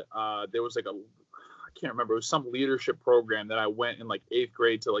kid, there was like I can't remember, it was some leadership program that I went in like 8th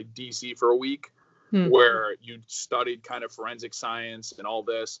grade to like DC for a week where you studied kind of forensic science and all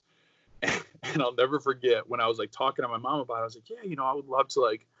this. And I'll never forget when I was like talking to my mom about it, I was like, yeah, you know, I would love to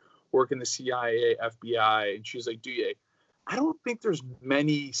like work in the CIA, FBI. And she's like, do you? I don't think there's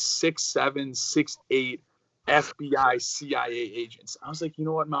many 6'7", 6'8" FBI, CIA agents. I was like, you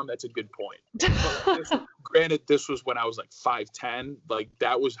know what, Mom, that's a good point. Granted, this was when I was like 5'10". Like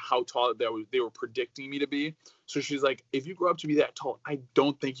that was how tall they were predicting me to be. So she's like, if you grow up to be that tall, I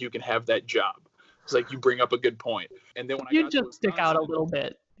don't think you can have that job. It's like, you bring up a good point. And then when I got to Wisconsin, stick out a little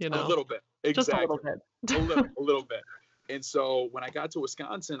bit, you know, a little bit, exactly, just a little bit, a little bit. And so when I got to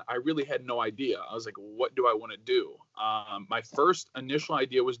Wisconsin, I really had no idea. I was like, what do I want to do? My first initial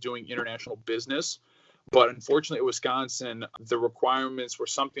idea was doing international business. But unfortunately, at Wisconsin, the requirements were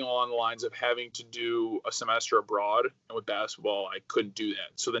something along the lines of having to do a semester abroad. And with basketball, I couldn't do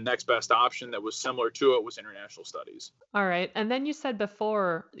that. So the next best option that was similar to it was international studies. All right. And then you said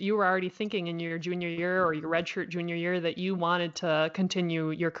before you were already thinking in your junior year or your redshirt junior year that you wanted to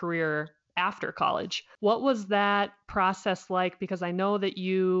continue your career after college. What was that process like? Because I know that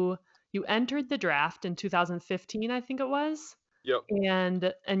you entered the draft in 2015, I think it was. Yep.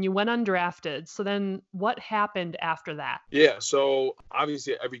 And you went undrafted. So then what happened after that? Yeah. So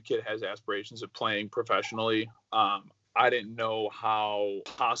obviously every kid has aspirations of playing professionally. I didn't know how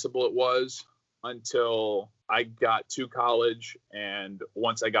possible it was until I got to college. And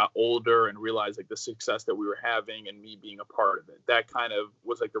once I got older and realized like the success that we were having and me being a part of it, that kind of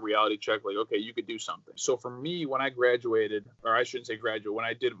was like the reality check, like, okay, you could do something. So for me, when I graduated, or I shouldn't say graduate, when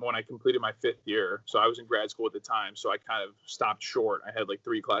I completed my 5th year, so I was in grad school at the time. So I kind of stopped short. I had like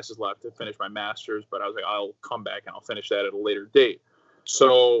 3 classes left to finish my master's, but I was like, I'll come back and I'll finish that at a later date.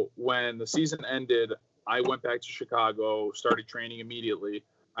 So when the season ended, I went back to Chicago, started training immediately.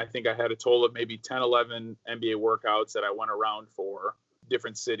 I think I had a total of maybe 10, 11 NBA workouts that I went around for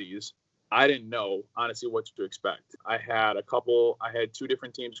different cities. I didn't know, honestly, what to expect. I had 2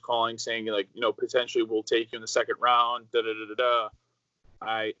 different teams calling saying, like, you know, potentially we'll take you in the 2nd round,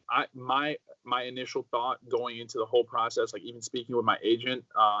 My initial thought going into the whole process, like even speaking with my agent,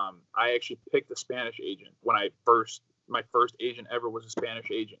 I actually picked a Spanish agent when my first agent ever was a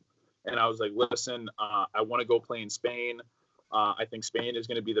Spanish agent. And I was like, listen, I want to go play in Spain. I think Spain is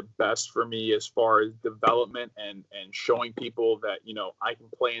going to be the best for me as far as development and showing people that, you know, I can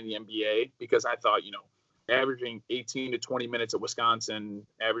play in the NBA, because I thought, you know, averaging 18 to 20 minutes at Wisconsin,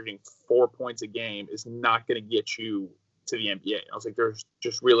 averaging 4 points a game is not going to get you to the NBA. I was like, there's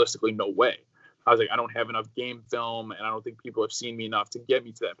just realistically no way. I was like, I don't have enough game film, and I don't think people have seen me enough to get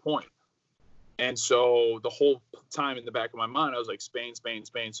me to that point. And so the whole time in the back of my mind, I was like, Spain, Spain,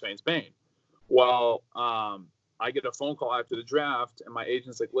 Spain, Spain, Spain. Well, I get a phone call after the draft, and my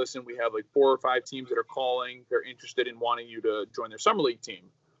agent's like, listen, we have like 4 or 5 teams that are calling. They're interested in wanting you to join their summer league team.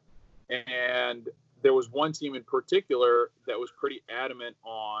 And there was one team in particular that was pretty adamant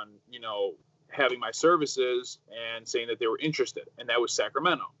on, you know, having my services and saying that they were interested, and that was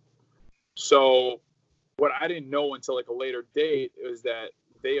Sacramento. So what I didn't know until like a later date is that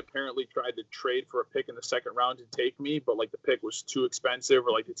they apparently tried to trade for a pick in the 2nd round to take me, but like the pick was too expensive,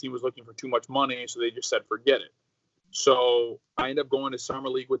 or like the team was looking for too much money, so they just said forget it. So I ended up going to summer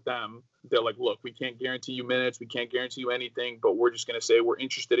league with them. They're like, look, we can't guarantee you minutes, we can't guarantee you anything, but we're just going to say we're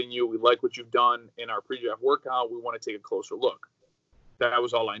interested in you. We like what you've done in our pre-draft workout. We want to take a closer look. That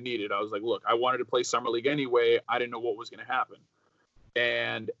was all I needed. I was like, look, I wanted to play summer league anyway. I didn't know what was going to happen.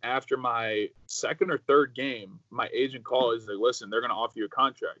 And after my 2nd or 3rd game, my agent called. He's like, listen, they're going to offer you a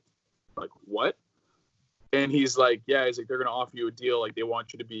contract. I'm like, what? And he's like, yeah, he's like, they're going to offer you a deal. Like, they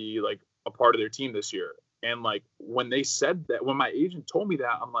want you to be like a part of their team this year. And like, when they said that, when my agent told me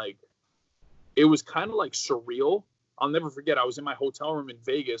that, I'm like, it was kind of like surreal. I'll never forget. I was in my hotel room in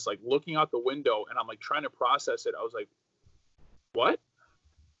Vegas, like looking out the window, and I'm like trying to process it. I was like, what?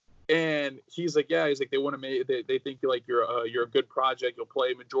 And he's like, yeah, he's like, they want to make, they think like you're a good project. You'll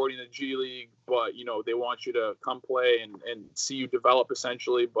play majority in the G League, but you know, they want you to come play and see you develop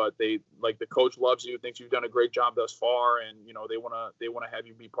essentially. But they like, the coach loves you, thinks you've done a great job thus far. And, you know, they want to have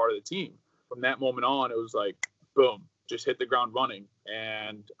you be part of the team. From that moment on, it was like, boom, just hit the ground running.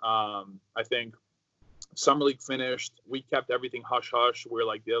 And I think summer league finished. We kept everything hush hush. We're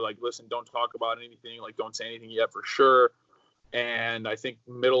like, they're like, listen, don't talk about anything. Like, don't say anything yet for sure. And I think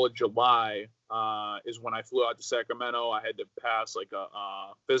middle of July is when I flew out to Sacramento. I had to pass like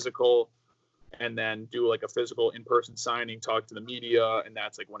a physical, and then do like a physical in-person signing, talk to the media, and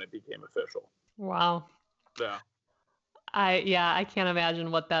that's like when it became official. Wow. Yeah. I can't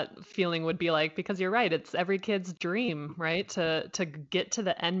imagine what that feeling would be like because you're right. It's every kid's dream, right? To get to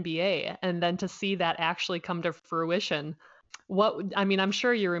the NBA and then to see that actually come to fruition. I mean, I'm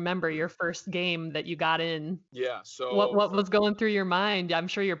sure you remember your first game that you got in. Yeah. What was going through your mind? I'm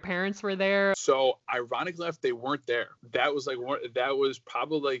sure your parents were there. So ironically enough, they weren't there. That was that was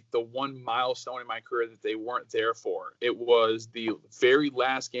probably like the one milestone in my career that they weren't there for. It was the very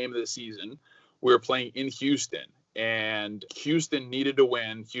last game of the season. We were playing in Houston, and Houston needed to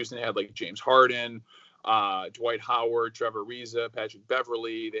win. Houston had like James Harden, Dwight Howard, Trevor Ariza, Patrick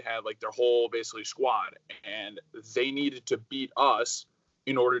Beverly. They had like their whole basically squad, and they needed to beat us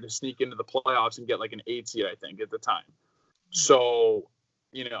in order to sneak into the playoffs and get like an 8 seed, I think, at the time. So,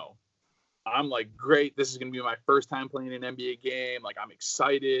 I'm like, great, this is going to be my first time playing an NBA game. Like, I'm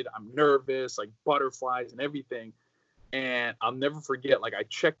excited, I'm nervous, like butterflies and everything. And I'll never forget, like, I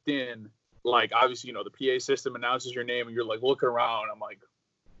checked in, like, obviously, the PA system announces your name and you're like looking around. I'm like,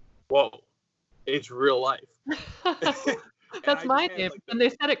 whoa, it's real life. That's my name. Like, and they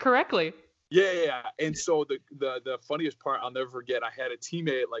said it correctly. Yeah. And so the funniest part, I'll never forget, I had a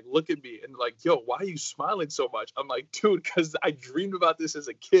teammate like look at me and like, yo, why are you smiling so much? I'm like, dude, because I dreamed about this as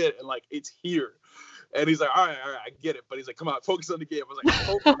a kid and like it's here. And he's like, all right, I get it. But he's like, come on, focus on the game. I was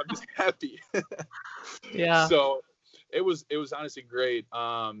like, I'm just happy. Yeah. So it was honestly great.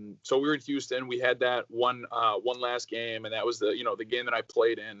 So we were in Houston. We had that one last game, and that was the game that I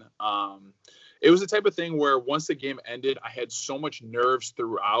played in. It was the type of thing where once the game ended, I had so much nerves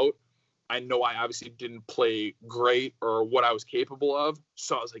throughout. I know I obviously didn't play great or what I was capable of.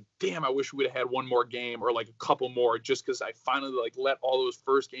 So I was like, damn, I wish we would have had one more game or like a couple more, just because I finally like let all those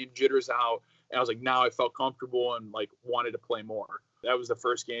first game jitters out. And I was like, now I felt comfortable and like wanted to play more. That was the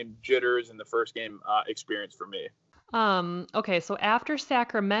first game jitters and the first game experience for me. Okay, so after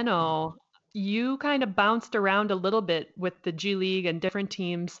Sacramento, you kind of bounced around a little bit with the G League and different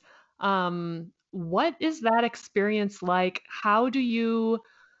teams. What is that experience like? How do you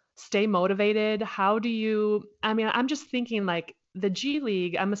stay motivated? I mean, I'm just thinking like the G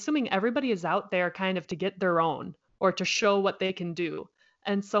League, I'm assuming everybody is out there kind of to get their own or to show what they can do.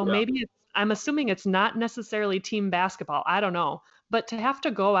 And so Yeah. I'm assuming it's not necessarily team basketball. I don't know. But to have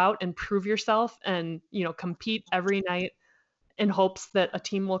to go out and prove yourself and, compete every night in hopes that a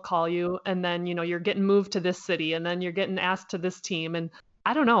team will call you and then, you're getting moved to this city and then you're getting asked to this team. And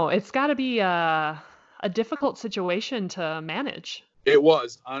I don't know, it's got to be a difficult situation to manage. It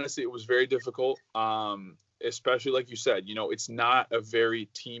was, honestly, it was very difficult. Especially like you said, it's not a very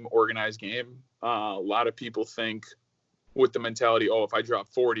team organized game. A lot of people think with the mentality, oh, if I drop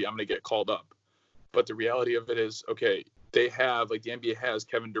 40, I'm going to get called up. But the reality of it is, okay, they have, like the NBA has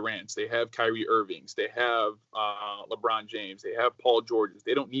Kevin Durant, they have Kyrie Irvings, they have LeBron James, they have Paul Georges.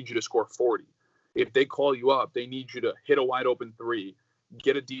 They don't need you to score 40. If they call you up, they need you to hit a wide open three,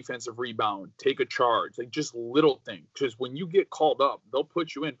 get a defensive rebound, take a charge, like just little things. Because when you get called up, they'll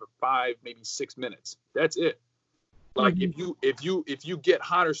put you in for 5, maybe 6 minutes. That's it. Like if you get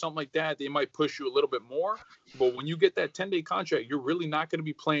hot or something like that, they might push you a little bit more. But when you get that 10-day contract, you're really not going to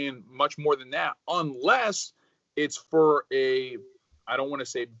be playing much more than that, unless it's for I don't want to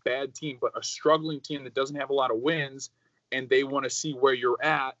say bad team, but a struggling team that doesn't have a lot of wins, and they want to see where you're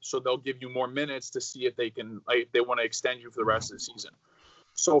at, so they'll give you more minutes to see if they want to extend you for the rest of the season.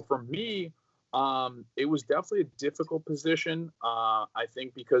 So for me, it was definitely a difficult position. I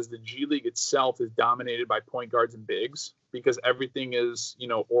think because the G League itself is dominated by point guards and bigs, because everything is,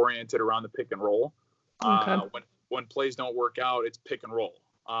 oriented around the pick and roll. Okay. When plays don't work out, it's pick and roll.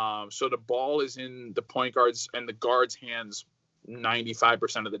 So the ball is in the point guards and the guards' hands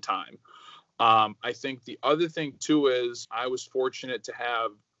 95% of the time. I think the other thing too is I was fortunate to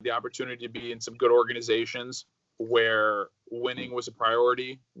have the opportunity to be in some good organizations where winning was a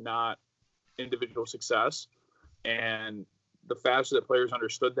priority, not individual success. And the faster that players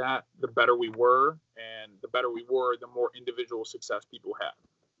understood that, the better we were. And the better we were, the more individual success people had.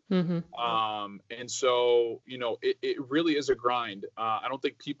 Mm-hmm. And so, it really is a grind. I don't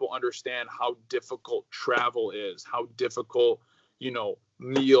think people understand how difficult travel is, how difficult,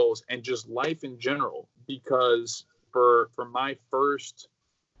 meals and just life in general, because for my first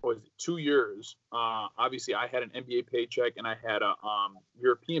 2 years, obviously I had an NBA paycheck and I had a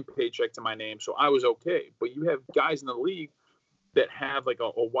European paycheck to my name, so I was okay. But you have guys in the league that have like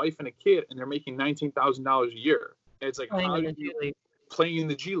a wife and a kid, and they're making $19,000 a year. And it's like, how do you playing in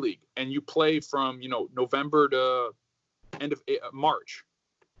the G League, and you play from November to end of March?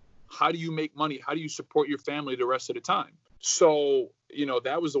 How do you make money? How do you support your family the rest of the time? So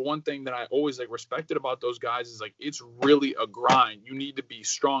that was the one thing that I always respected about those guys, is like, it's really a grind. You need to be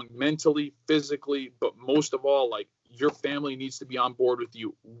strong mentally, physically, but most of all, like, your family needs to be on board with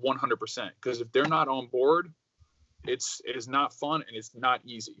you 100%. Because if they're not on board, it is not fun and it's not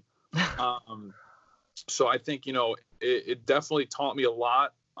easy. So I think, it definitely taught me a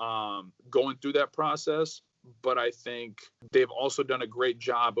lot going through that process. But I think they've also done a great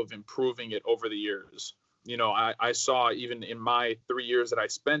job of improving it over the years. I saw even in my 3 years that I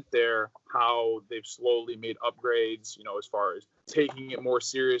spent there, how they've slowly made upgrades, as far as taking it more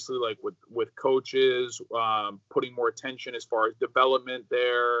seriously, like with coaches, putting more attention as far as development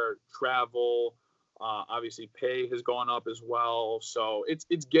there, travel, obviously pay has gone up as well. So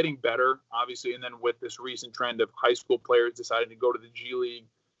it's getting better, obviously. And then with this recent trend of high school players deciding to go to the G League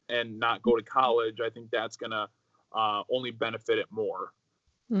and not go to college, I think that's going to only benefit it more.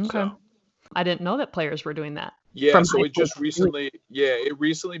 Okay. So. I didn't know that players were doing that. Yeah, so it just recently, it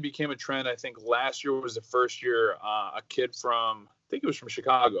recently became a trend. I think last year was the first year a kid from, I think it was from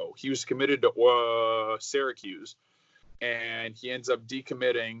Chicago. He was committed to Syracuse, and he ends up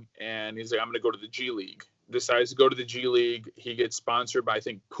decommitting, and he's like, I'm going to go to the G League. Decides to go to the G League. He gets sponsored by, I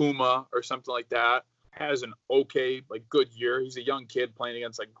think, Puma or something like that. Has an okay, good year. He's a young kid playing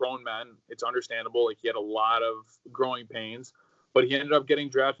against, grown men. It's understandable. He had a lot of growing pains. But he ended up getting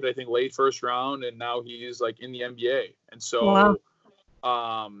drafted, I think, late first round, and now he's in the NBA. And so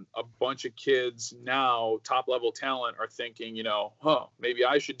a bunch of kids now, top level talent, are thinking, maybe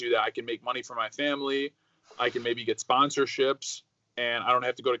I should do that. I can make money for my family. I can maybe get sponsorships, and I don't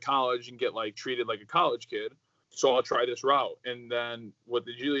have to go to college and get treated like a college kid. So I'll try this route. And then what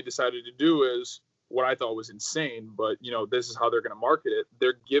the G League decided to do is what I thought was insane, but this is how they're going to market it.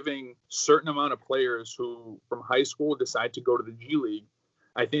 They're giving certain amount of players who from high school decide to go to the G League.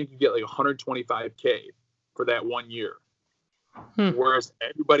 I think you get $125K for that 1 year. Whereas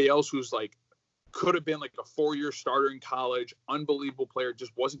everybody else who's could have been a 4-year starter in college, unbelievable player,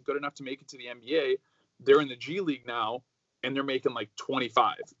 just wasn't good enough to make it to the NBA. They're in the G League now and they're making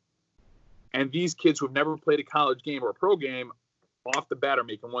 25. And these kids who have never played a college game or a pro game off the bat are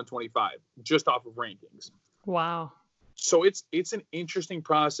making 125 just off of rankings. Wow. So it's an interesting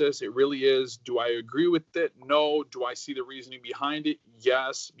process. It really is. Do I agree with it? No. Do I see the reasoning behind it?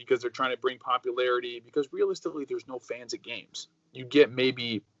 Yes, because they're trying to bring popularity, because realistically there's no fans at games. You get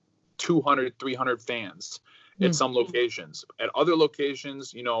maybe 200, 300 fans at some locations. At other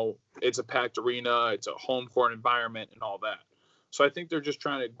locations, it's a packed arena, it's a home court environment and all that. So I think they're just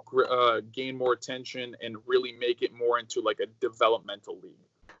trying to gain more attention and really make it more into a developmental league.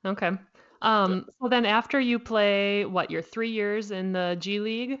 Okay. So then after you play, your 3 years in the G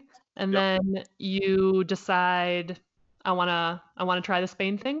League, and then you decide, I wanna try the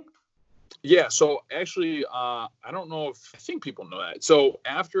Spain thing? Yeah. So actually, I don't know I think people know that. So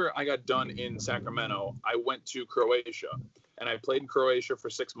after I got done in Sacramento, I went to Croatia, and I played in Croatia for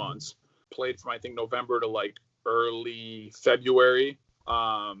 6 months. Played from, I think, November to early February.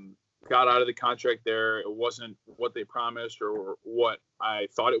 Got out of the contract there. It wasn't what they promised or what I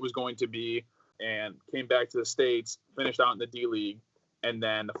thought it was going to be, and came back to the States, finished out in the D League. And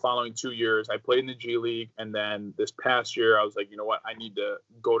then the following 2 years I played in the G League. And then this past year I was like, you know what, I need to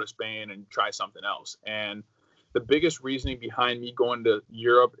go to Spain and try something else. And the biggest reasoning behind me going to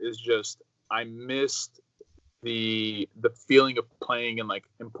Europe is just, I missed the feeling of playing in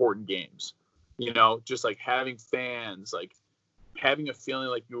important games. Just having fans, having a feeling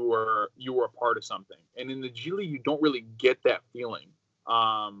like you were a part of something. And in the G League, you don't really get that feeling.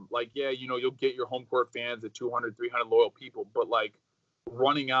 You'll get your home court fans at 200, 300 loyal people, but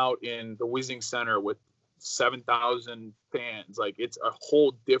running out in the Whizzing Center with 7,000 fans, it's a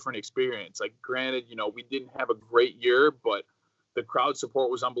whole different experience. Granted, we didn't have a great year, but the crowd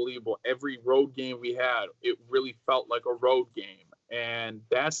support was unbelievable. Every road game we had, it really felt like a road game. And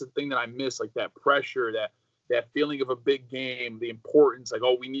that's the thing that I miss, that pressure, that feeling of a big game, the importance,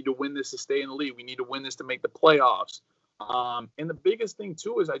 we need to win this to stay in the league. We need to win this to make the playoffs. And the biggest thing,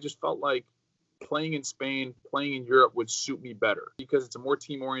 too, is I just felt like playing in Spain, playing in Europe would suit me better because it's a more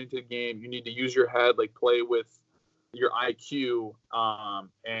team-oriented game. You need to use your head, play with your IQ.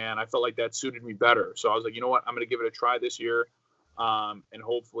 And I felt like that suited me better. So I was like, you know what, I'm going to give it a try this year. And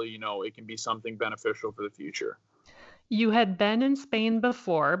hopefully, it can be something beneficial for the future. You had been in Spain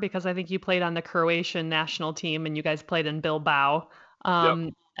before because I think you played on the Croatian national team and you guys played in Bilbao.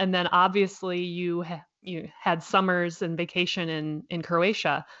 And then obviously you had summers and vacation in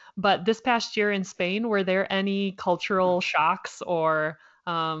Croatia. But this past year in Spain, were there any cultural shocks or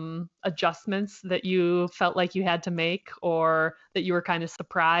adjustments that you felt like you had to make, or that you were kind of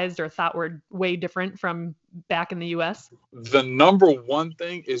surprised or thought were way different from back in the US? The number one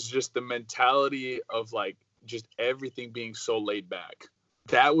thing is just the mentality of just everything being so laid back.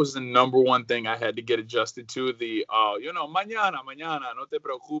 That was the number one thing I had to get adjusted to. The, mañana, no te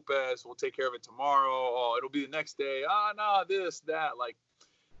preocupes. We'll take care of it tomorrow. Oh, it'll be the next day. No, this, that. Like,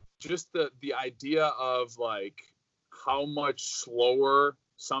 just the idea of, like, how much slower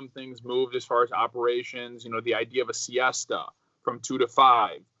some things moved as far as operations. The idea of a siesta from 2 to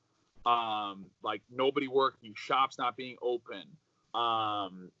 5. Like, nobody working, shops not being open.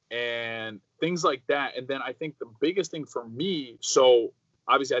 And things like that. And then I think the biggest thing for me, so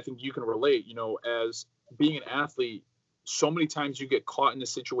obviously I think you can relate, as being an athlete, so many times you get caught in the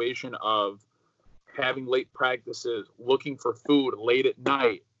situation of having late practices, looking for food late at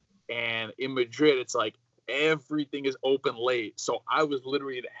night. And in Madrid, it's like everything is open late. So I was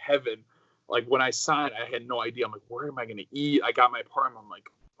literally in heaven. Like, when I signed, I had no idea. I'm like, where am I going to eat? I got my apartment. I'm like,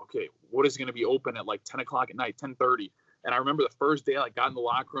 okay, what is going to be open at like 10 o'clock at night, 10:30? And I remember the first day I got in the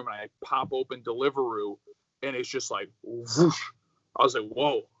locker room and I pop open Deliveroo, and it's just like, whoosh. I was like,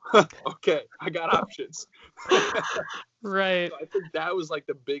 whoa, okay, I got options. Right. So I think that was like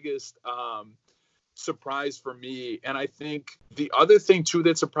the biggest surprise for me. And I think the other thing too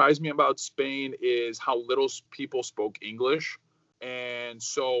that surprised me about Spain is how little people spoke English. And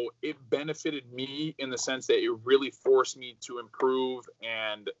so it benefited me in the sense that it really forced me to improve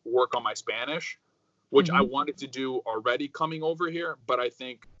and work on my Spanish, which I wanted to do already coming over here. But I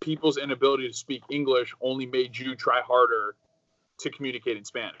think people's inability to speak English only made you try harder to communicate in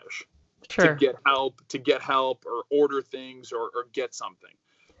Spanish, to get help or order things or get something.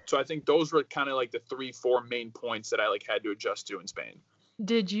 So I think those were kind of like the 3-4 main points that I like had to adjust to in Spain.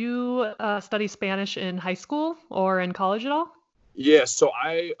 Did you study Spanish in high school or in college at all? Yeah. So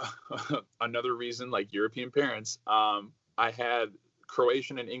another reason, like European parents, I had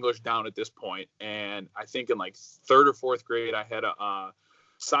Croatian and English down at this point. And I think in like 3rd or 4th grade, I had a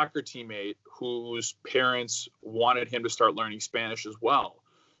soccer teammate whose parents wanted him to start learning Spanish as well.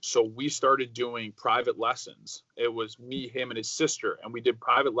 So we started doing private lessons. It was me, him, and his sister. And we did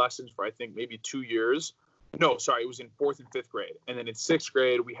private lessons for, I think, maybe 2 years. No, sorry, it was in 4th and 5th grade. And then in 6th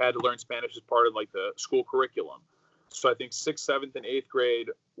grade, we had to learn Spanish as part of like the school curriculum. So I think 6th, 7th, and 8th grade,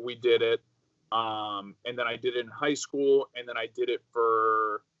 we did it. And then I did it in high school. And then I did it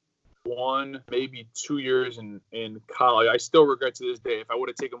for 1, maybe 2 years in college. I still regret to this day. If I would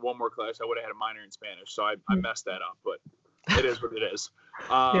have taken one more class, I would have had a minor in Spanish. So I messed that up, but it is what it is.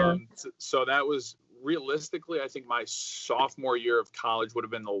 So that was realistically, I think my sophomore year of college would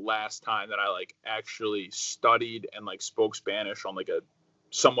have been the last time that I like actually studied and like spoke Spanish on like a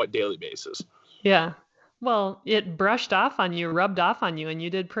somewhat daily basis. Yeah. Well, it brushed off on you, rubbed off on you, and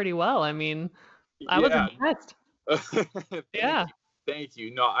you did pretty well. I mean, I was impressed. Thank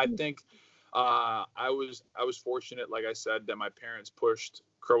you. No, I think I was fortunate, like I said, that my parents pushed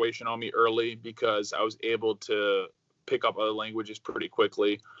Croatian on me early because I was able to pick up other languages pretty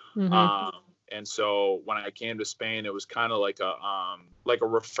quickly. And so when I came to Spain, it was kind of like a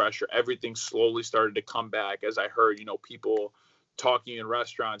refresher. Everything slowly started to come back as I heard, people talking in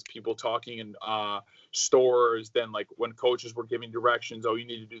restaurants, people talking in stores. Then like when coaches were giving directions, oh, you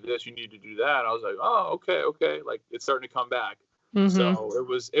need to do this, you need to do that. I was like, oh, okay. Like it's starting to come back. So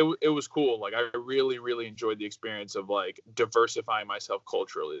it was cool. Like I really, really enjoyed the experience of like diversifying myself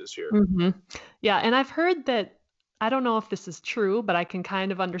culturally this year. Yeah. And I've heard that, I don't know if this is true, but I can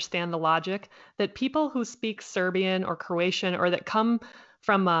kind of understand the logic that people who speak Serbian or Croatian or that come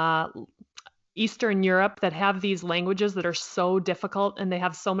from Eastern Europe that have these languages that are so difficult and they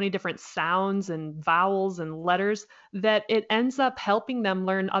have so many different sounds and vowels and letters that it ends up helping them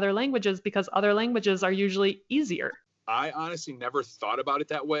learn other languages because other languages are usually easier. I honestly never thought about it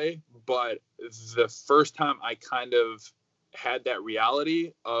that way, but the first time I kind of had that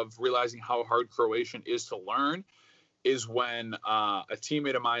reality of realizing how hard Croatian is to learn is when a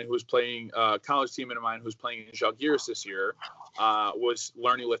teammate of mine who was playing, college teammate of mine who's playing in Žalgiris this year was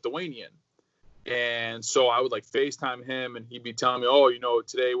learning Lithuanian. And so I would like FaceTime him and he'd be telling me, oh,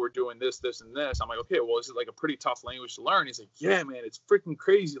 today we're doing this, this, and this. I'm like, okay, well, this is like a pretty tough language to learn. He's like, yeah, man, it's freaking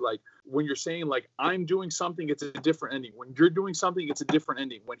crazy. Like when you're saying like, I'm doing something, it's a different ending. When you're doing something, it's a different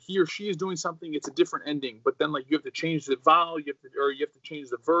ending. When he or she is doing something, it's a different ending. But then like you have to change the vowel, you have to change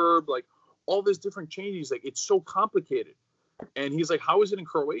the verb, like all these different changes. Like it's so complicated. And he's like, how is it in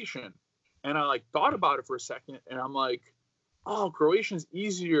Croatian? And I like thought about it for a second and I'm like, oh, Croatian's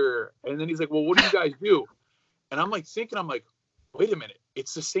easier. And then he's like, well, what do you guys do? And I'm like thinking, wait a minute,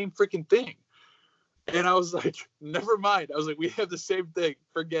 it's the same freaking thing. And I was like, never mind. I was like, we have the same thing.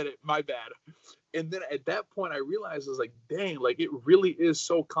 Forget it. My bad. And then at that point, I realized, I was like, dang, like it really is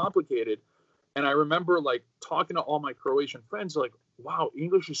so complicated. And I remember like talking to all my Croatian friends, like, wow,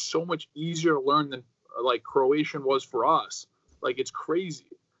 English is so much easier to learn than like Croatian was for us. Like, it's crazy.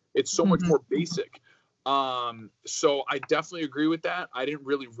 It's so much more basic. So I definitely agree with that. I didn't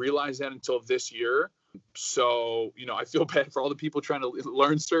really realize that until this year. So, I feel bad for all the people trying to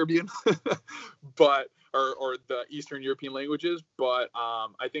learn Serbian, but or the Eastern European languages, but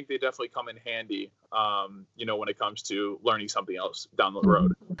I think they definitely come in handy, when it comes to learning something else down the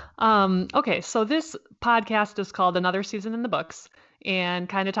road. Okay, so this podcast is called Another Season in the Books and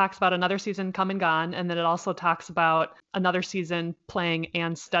kind of talks about another season come and gone, and then it also talks about another season playing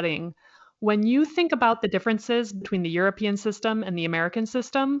and studying. When you think about the differences between the European system and the American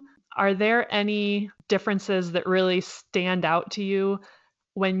system, are there any differences that really stand out to you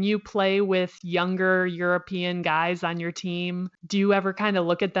when you play with younger European guys on your team? Do you ever kind of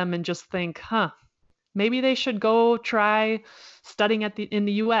look at them and just think, maybe they should go try studying in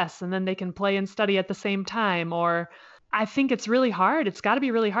the US and then they can play and study at the same time? Or I think it's really hard. It's got to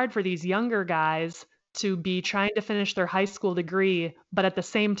be really hard for these younger guys to be trying to finish their high school degree, but at the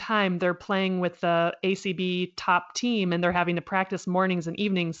same time they're playing with the ACB top team and they're having to practice mornings and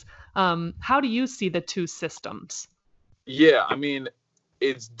evenings. How do you see the two systems? Yeah, I mean,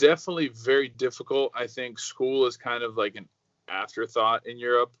 it's definitely very difficult. I think school is kind of like an afterthought in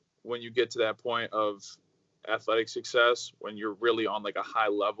Europe when you get to that point of athletic success, when you're really on like a high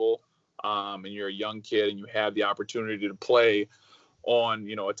level, and you're a young kid and you have the opportunity to play on,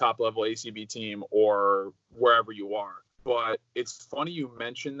 a top level ACB team or wherever you are. But it's funny you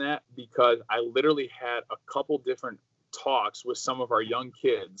mentioned that, because I literally had a couple different talks with some of our young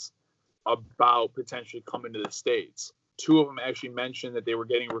kids about potentially coming to the States. Two of them actually mentioned that they were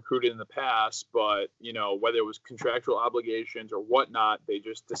getting recruited in the past, but, whether it was contractual obligations or whatnot, they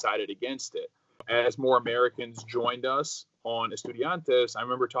just decided against it. As more Americans joined us on Estudiantes, I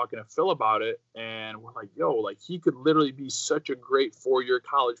remember talking to Phil about it, and we're like, yo, like, he could literally be such a great 4-year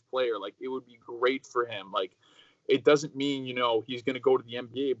college player. Like, it would be great for him. Like, it doesn't mean, he's going to go to the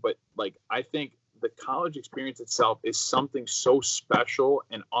NBA, but, like, I think the college experience itself is something so special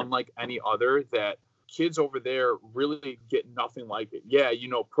and unlike any other that kids over there really get nothing like it. Yeah,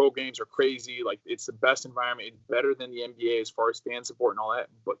 pro games are crazy. Like, it's the best environment. It's better than the NBA as far as fan support and all that.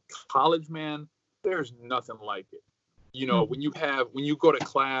 But college, man, there's nothing like it. When you go to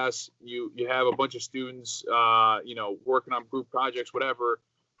class, you have a bunch of students, working on group projects, whatever.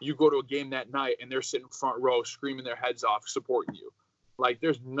 You go to a game that night and they're sitting front row screaming their heads off, supporting you. Like,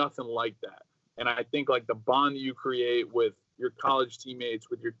 there's nothing like that. And I think, like, the bond that you create with your college teammates,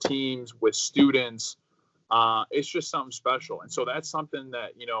 with your teams, with students, it's just something special. And so that's something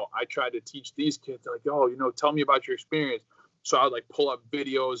that, I try to teach these kids. They're like, oh, tell me about your experience. So I would, like, pull up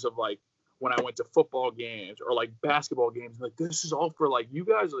videos of, like, when I went to football games or, like, basketball games. Like, this is all for, like, you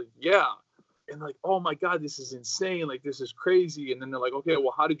guys? Like, yeah. And, like, oh my God, this is insane. Like, this is crazy. And then they're like, okay,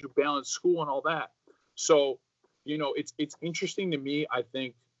 well, how did you balance school and all that? So, it's interesting to me. I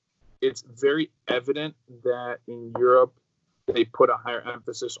think it's very evident that in Europe, they put a higher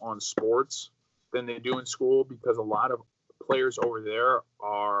emphasis on sports than they do in school, because a lot of players over there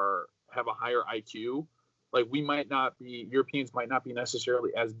have a higher IQ. Like, Europeans might not be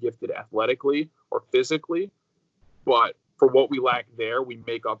necessarily as gifted athletically or physically, but for what we lack there, we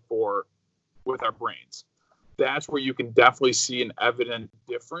make up for with our brains. That's where you can definitely see an evident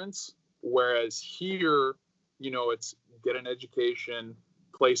difference. Whereas here, it's get an education,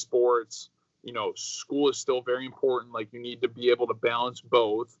 play sports. School is still very important. Like, you need to be able to balance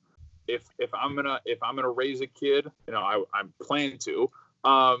both. If I'm gonna raise a kid, I plan to.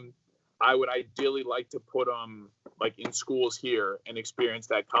 I would ideally like to put them, like, in schools here and experience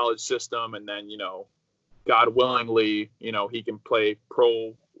that college system, and then, God willingly, he can play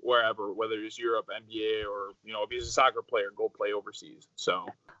pro wherever, whether it's Europe, NBA, or, if he's a soccer player, go play overseas. So,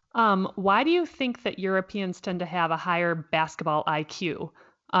 why do you think that Europeans tend to have a higher basketball IQ?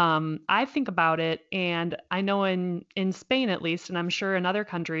 I think about it, and I know in Spain at least, and I'm sure in other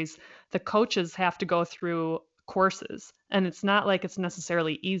countries, the coaches have to go through courses, and it's not like it's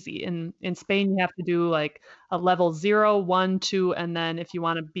necessarily easy. In Spain, you have to do like a level 0, 1, 2, and then if you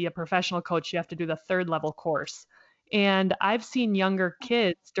want to be a professional coach, you have to do the 3rd level course. And I've seen younger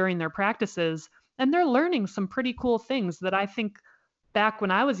kids during their practices, and they're learning some pretty cool things that I think back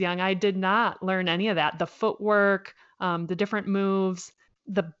when I was young, I did not learn any of that. The footwork, the different moves,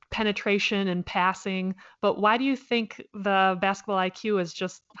 the penetration and passing. But why do you think the basketball IQ is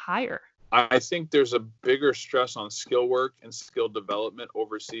just higher? I think there's a bigger stress on skill work and skill development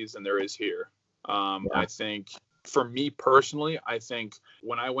overseas than there is here. I think, for me personally, I think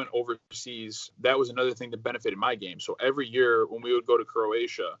when I went overseas, that was another thing that benefited my game. So every year when we would go to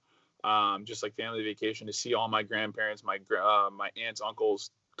Croatia, just like family vacation, to see all my grandparents, my aunts,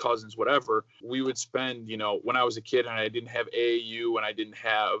 uncles, cousins, whatever, we would spend, when I was a kid and I didn't have AAU and I didn't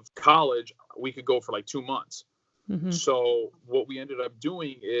have college, we could go for like 2 months. Mm-hmm. So what we ended up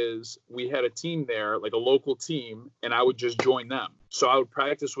doing is we had a team there, like a local team, and I would just join them. So I would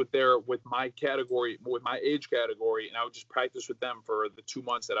practice with my category, with my age category, and I would just practice with them for the 2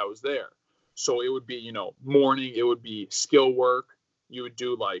 months that I was there. So it would be, morning, it would be skill work. You would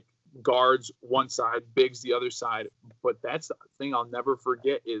do like guards one side, bigs the other side. But that's the thing I'll never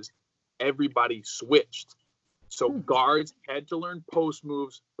forget is everybody switched. So guards had to learn post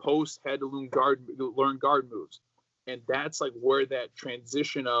moves, posts had to learn guard moves. And that's like where that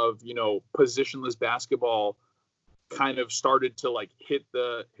transition of, positionless basketball kind of started to like hit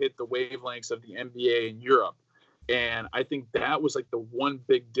the wavelengths of the NBA in Europe. And I think that was like the one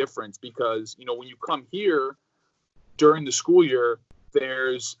big difference because, when you come here during the school year,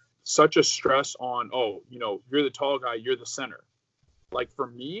 there's such a stress on, you're the tall guy, you're the center. Like for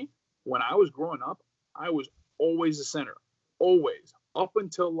me, when I was growing up, I was always the center, always, up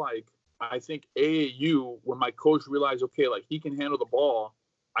until like, I think AAU, when my coach realized, okay, like he can handle the ball,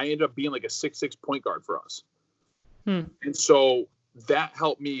 I ended up being like a 6'6" point guard for us. And so that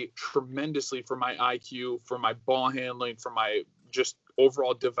helped me tremendously for my IQ, for my ball handling, for my just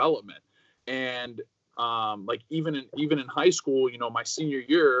overall development. And like even in high school, my senior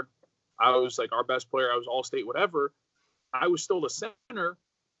year, I was like our best player. I was all state, whatever. I was still the center,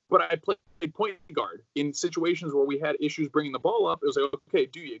 but I played point guard in situations where we had issues bringing the ball up. It was like, okay,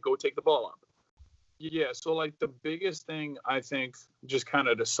 go take the ball up. Yeah. So like the biggest thing, I think, just kind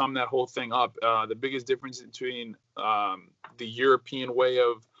of to sum that whole thing up, the biggest difference between the European way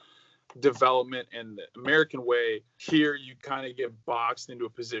of development and the American way, here you kind of get boxed into a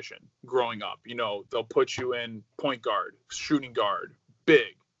position growing up. They'll put you in point guard, shooting guard,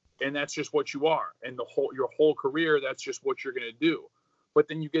 big, and that's just what you are. And your whole career, that's just what you're going to do. But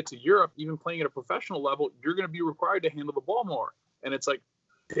then you get to Europe, even playing at a professional level, you're going to be required to handle the ball more. And it's like,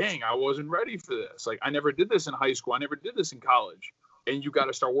 dang, I wasn't ready for this. Like, I never did this in high school. I never did this in college. And you got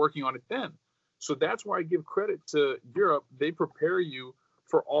to start working on it then. So that's why I give credit to Europe. They prepare you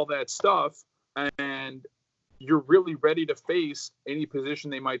for all that stuff, and you're really ready to face any position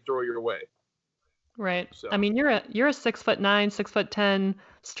they might throw your way. Right. So. I mean, you're a 6'9", 6'10"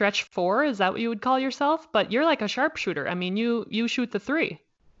 stretch four. Is that what you would call yourself? But you're like a sharpshooter. I mean, you shoot the three.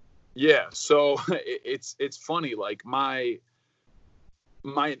 Yeah. So it's funny. Like my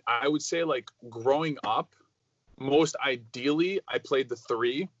I would say like growing up, most ideally I played the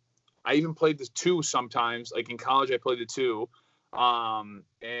three. I even played the two sometimes. Like in college, I played the two.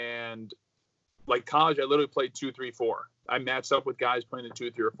 And like college, I literally played 2, 3, 4. I matched up with guys playing the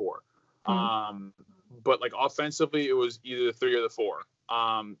 2, 3, or 4. But like offensively, it was either the 3 or the 4.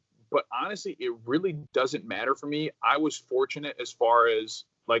 But honestly, it really doesn't matter for me. I was fortunate as far as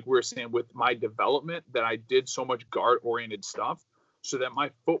like we were saying with my development that I did so much guard oriented stuff so that my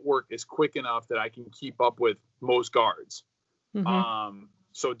footwork is quick enough that I can keep up with most guards.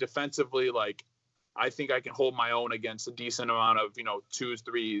 So defensively, like I think I can hold my own against a decent amount of, 2s,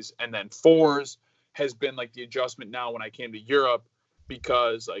 3s, and then 4s has been like the adjustment now when I came to Europe,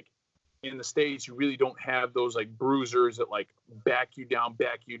 because like in the States, you really don't have those like bruisers that like back you down,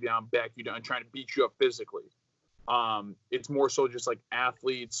 and trying to beat you up physically. It's more so just like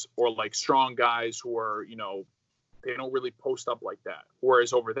athletes or like strong guys who are, they don't really post up like that.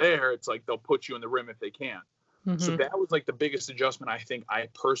 Whereas over there, it's like they'll put you in the rim if they can. So that was like the biggest adjustment I think I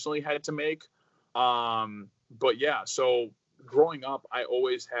personally had to make. But yeah, so growing up, I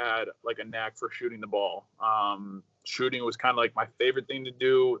always had like a knack for shooting the ball. Shooting was kind of like my favorite thing to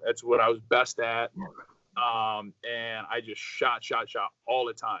do. That's what I was best at. And I just shot all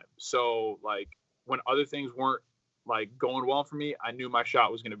the time. So like when other things weren't like going well for me, I knew my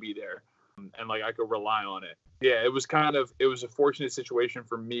shot was going to be there and like I could rely on it. Yeah, it was a fortunate situation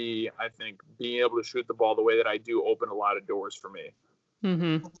for me. I think being able to shoot the ball the way that I do opened a lot of doors for me.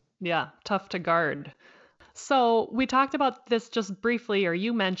 Yeah, tough to guard. So we talked about this just briefly, or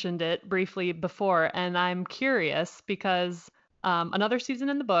you mentioned it briefly before, and I'm curious because another season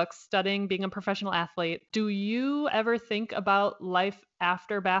in the books, studying being a professional athlete. Do you ever think about life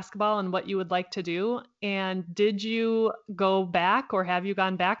after basketball and what you would like to do? And did you go back, or have you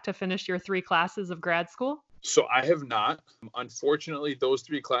gone back to finish your 3 classes of grad school? So I have not. Unfortunately, those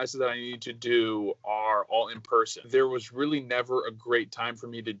 3 classes that I need to do are all in person. There was really never a great time for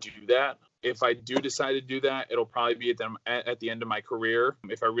me to do that. If I do decide to do that, it'll probably be at the end of my career.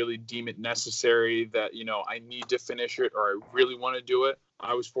 If I really deem it necessary that, I need to finish it or I really want to do it.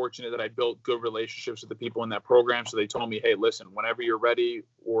 I was fortunate that I built good relationships with the people in that program. So they told me, hey, listen, whenever you're ready,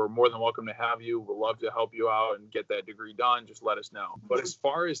 we're more than welcome to have you. We'd love to help you out and get that degree done. Just let us know. But as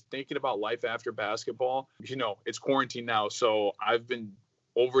far as thinking about life after basketball, it's quarantine now. So I've been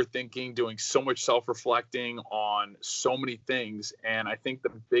overthinking, doing so much self-reflecting on so many things. And I think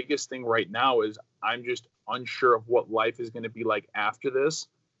the biggest thing right now is I'm just unsure of what life is going to be like after this,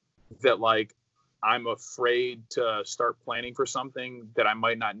 that I'm afraid to start planning for something that I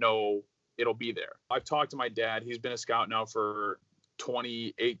might not know it'll be there. I've talked to my dad. He's been a scout now for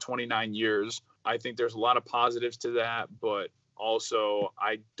 28, 29 years. I think there's a lot of positives to that, but also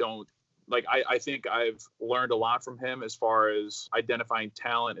I think I've learned a lot from him as far as identifying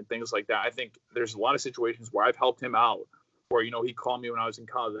talent and things like that. I think there's a lot of situations where I've helped him out where, he called me when I was in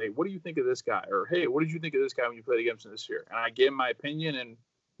college. Hey, what do you think of this guy? Or, hey, what did you think of this guy when you played against him this year? And I gave him my opinion, and,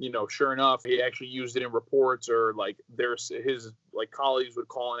 sure enough, he actually used it in reports, or his colleagues would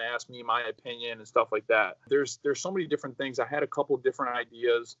call and ask me my opinion and stuff like that. There's so many different things. I had a couple of different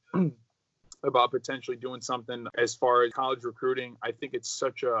ideas about potentially doing something as far as college recruiting. I think it's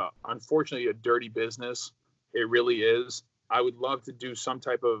unfortunately a dirty business. It really is. I would love to do some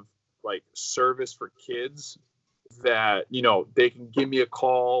type of service for kids that, they can give me a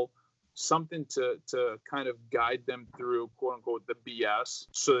call, something to kind of guide them through, quote unquote, the BS,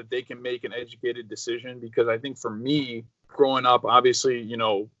 so that they can make an educated decision. Because I think for me, growing up, obviously,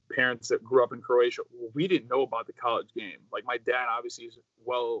 parents that grew up in Croatia, we didn't know about the college game. My dad obviously is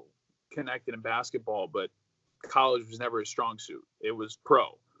well connected in basketball, but college was never his strong suit. It was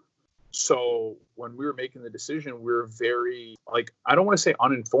pro. So when we were making the decision, we were very, I don't want to say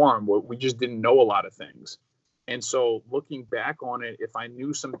uninformed, but we just didn't know a lot of things. And so looking back on it, if I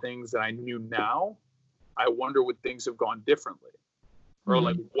knew some things that I knew now, I wonder would things have gone differently, or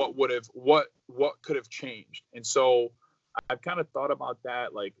what could have changed. And so I've kind of thought about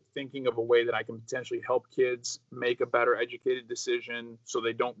that, thinking of a way that I can potentially help kids make a better educated decision so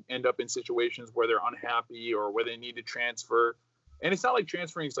they don't end up in situations where they're unhappy or where they need to transfer. And it's not like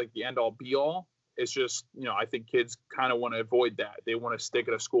transferring is the end all be all. It's just, I think kids kind of want to avoid that. They want to stick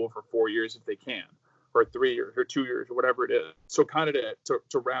at a school for 4 years if they can, or 3 years or 2 years or whatever it is. So kind of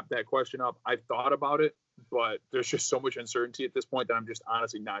to wrap that question up, I've thought about it, but there's just so much uncertainty at this point that I'm just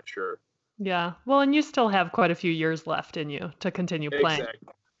honestly not sure. Yeah. Well, and you still have quite a few years left in you to continue playing. Exactly.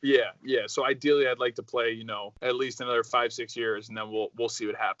 Yeah. So ideally, I'd like to play, at least another 5-6 years, and then we'll see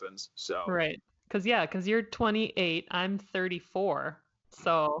what happens. So right, because you're 28, I'm 34,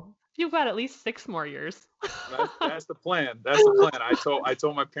 so you've got at least 6 more years. That's the plan. I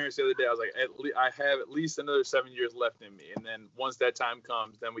told my parents the other day, I was like, I have at least another 7 years left in me, and then once that time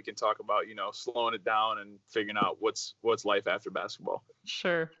comes, then we can talk about slowing it down and figuring out what's life after basketball.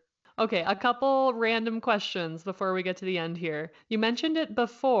 Sure. Okay, a couple random questions before we get to the end here. You mentioned it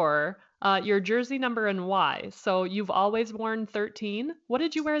before, your jersey number and why. So you've always worn 13. What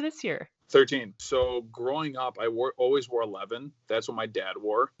did you wear this year? 13. So growing up, I always wore 11. That's what my dad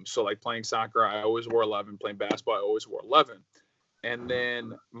wore. So playing soccer, I always wore 11. Playing basketball, I always wore 11. And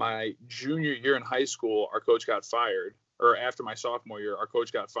then my junior year in high school, our coach got fired. Or after my sophomore year, our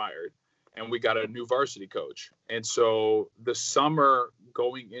coach got fired. And we got a new varsity coach. And so the summer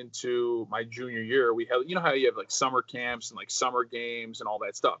going into my junior year, we had, how you have summer camps and summer games and all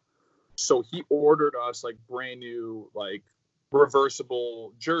that stuff. So he ordered us brand new,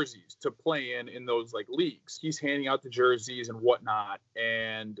 reversible jerseys to play in those leagues. He's handing out the jerseys and whatnot.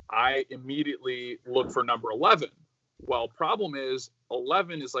 And I immediately look for number 11. Well, problem is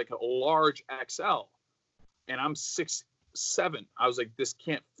 11 is a large XL, and I'm 6'7". I was like, this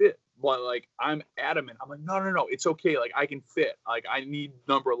can't fit. But I'm adamant. I'm like, no, it's okay. I can fit. I need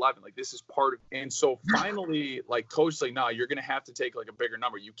number 11. This is part of it. And so finally, coach no, you're gonna have to take a bigger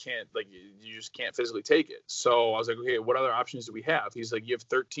number. You can't you just can't physically take it. So I was like, okay, what other options do we have? He's like, you have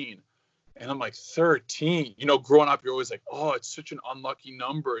 13. And I'm like, 13. Growing up, you're always like, oh, it's such an unlucky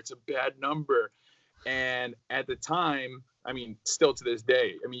number. It's a bad number. And at the time, still to this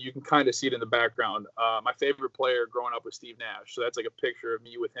day, you can kind of see it in the background. My favorite player growing up was Steve Nash. So that's a picture of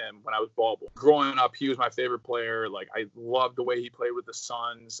me with him when I was ball. Growing up, he was my favorite player. I loved the way he played with the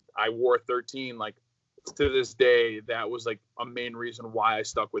Suns. I wore 13. To this day, that was a main reason why I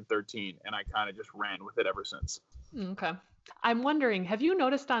stuck with 13. And I kind of just ran with it ever since. Okay. I'm wondering, have you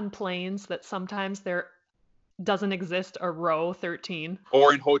noticed on planes that sometimes there doesn't exist a row 13?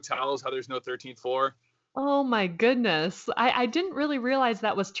 Or in hotels, how there's no 13th floor? Oh my goodness. I didn't really realize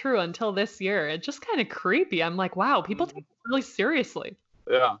that was true until this year. It's just kind of creepy. I'm like, wow, people take it really seriously.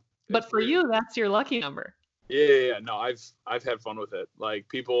 Yeah. But for you, that's your lucky number. Yeah. No, I've had fun with it. Like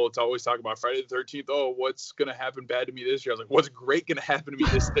people to always talk about Friday the 13th. Oh, what's gonna happen bad to me this year? I was like, what's great gonna happen to me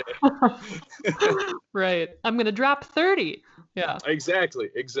this day? Right. I'm gonna drop 30. Yeah. Exactly.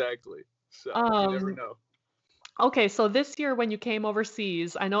 So you never know. Okay, so this year when you came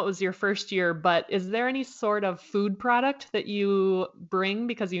overseas, I know it was your first year, but is there any sort of food product that you bring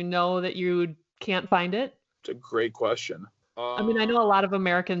because you know that you can't find it? It's a great question. I mean, I know a lot of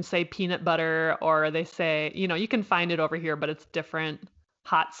Americans say peanut butter, or they say, you can find it over here, but it's different.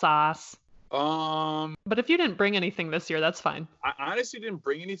 Hot sauce. But if you didn't bring anything this year, that's fine. I honestly didn't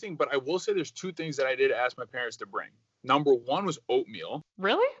bring anything, but I will say there's two things that I did ask my parents to bring. Number one was oatmeal.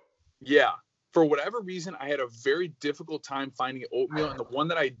 Really? Yeah. For whatever reason, I had a very difficult time finding oatmeal, and the one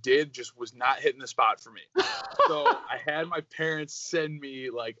that I did just was not hitting the spot for me. So I had my parents send me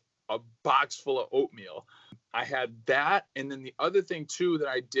like a box full of oatmeal. I had that, and then the other thing too that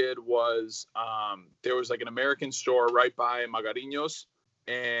I did was there was like an American store right by Magariños,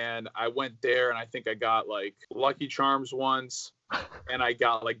 and I went there, and I think I got like Lucky Charms once, and I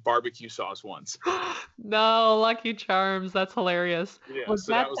got like barbecue sauce once. No, Lucky Charms. That's hilarious. Yeah,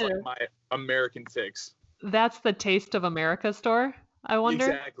 so that was like my American fix. That's the Taste of America store, I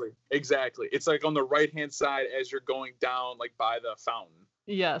wonder? Exactly. It's like on the right-hand side as you're going down like by the fountain.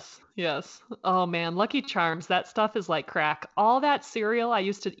 Yes. Oh man, Lucky Charms, that stuff is like crack. All that cereal, I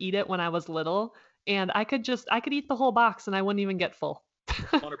used to eat it when I was little, and I could eat the whole box and I wouldn't even get full.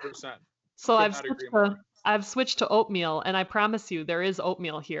 100%. So I've switched to oatmeal, and I promise you there is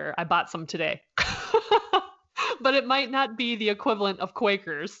oatmeal here. I bought some today. But it might not be the equivalent of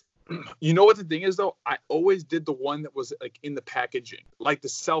Quakers. You know what the thing is though? I always did the one that was like in the packaging, like the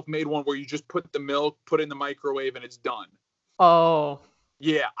self-made one where you just put the milk, put it in the microwave, and it's done. Oh.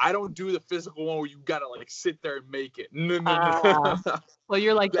 Yeah, I don't do the physical one where you gotta like sit there and make it. No. Well,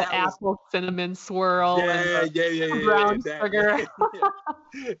 you're like the apple cinnamon swirl. Yeah. Brown sugar.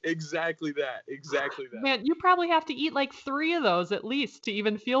 Yeah. Exactly that. Man, you probably have to eat like 3 of those at least to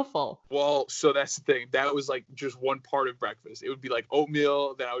even feel full. Well, so that's the thing. That was like just one part of breakfast. It would be like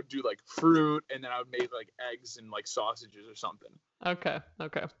oatmeal, then I would do like fruit, and then I would make like eggs and like sausages or something. Okay.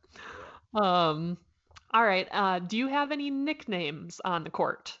 All right. Do you have any nicknames on the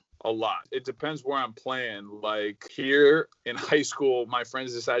court? A lot. It depends where I'm playing. Like here in high school, my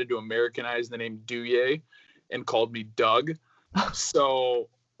friends decided to Americanize the name Douye and called me Doug. So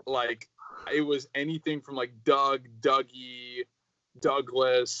like it was anything from like Doug, Dougie,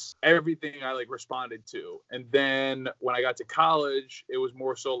 Douglas, everything I like responded to. And then when I got to college, it was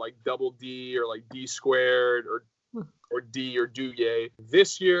more so like double D or like D squared or D or Douye.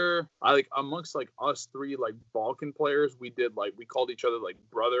 This year, I like amongst like us 3 like Balkan players, we called each other like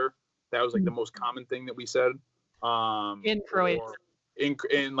brother. That was like the most common thing that we said. In Croatian.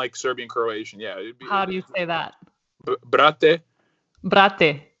 In like Serbian Croatian, yeah. How do you say that? Brate.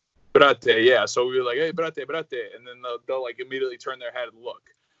 Brate, yeah. So we were like, hey, brate, and then they'll like immediately turn their head and look.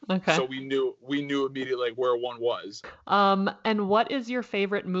 Okay. So we knew immediately like where one was. And what is your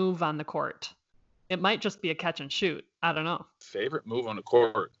favorite move on the court? It might just be a catch and shoot. I don't know. Favorite move on the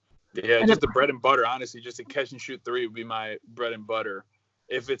court? Yeah, just the bread and butter. Honestly, just a catch and shoot 3 would be my bread and butter.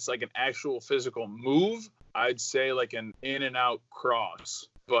 If it's like an actual physical move, I'd say like an in and out cross.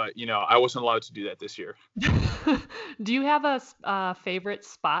 But, I wasn't allowed to do that this year. Do you have a favorite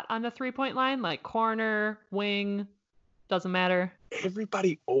spot on the 3-point line? Like corner, wing? Doesn't matter?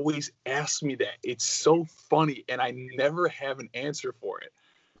 Everybody always asks me that. It's so funny, and I never have an answer for it.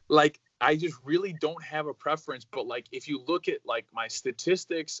 Like, I just really don't have a preference. But, like, if you look at, like, my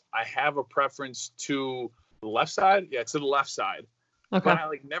statistics, I have a preference to the left side. Yeah, to the left side. Okay. But I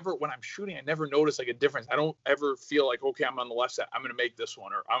when I'm shooting, I never notice like a difference. I don't ever feel like, okay, I'm on the left side, I'm going to make this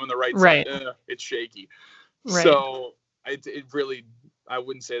one, or I'm on the right side. It's shaky. Right. So it really, I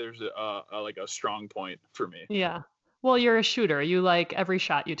wouldn't say there's a strong point for me. Yeah. Well, you're a shooter. You like every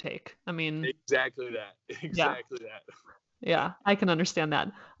shot you take. I mean, exactly that. Yeah, I can understand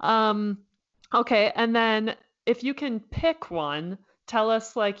that. Okay. And then if you can pick one, tell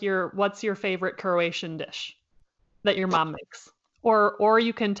us like what's your favorite Croatian dish that your mom makes? Or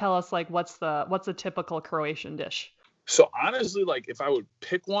you can tell us like what's a typical Croatian dish. So honestly, like if I would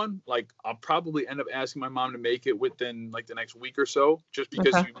pick one, like I'll probably end up asking my mom to make it within like the next week or so, just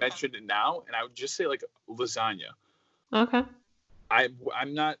because you mentioned it now, and I would just say like lasagna. Okay. I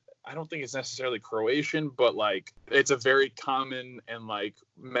don't think it's necessarily Croatian, but like it's a very common and like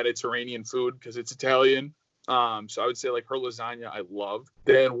Mediterranean food because it's Italian. So I would say like her lasagna I love.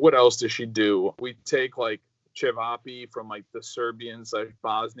 Then what else does she do? We take like cevapi from like the Serbians /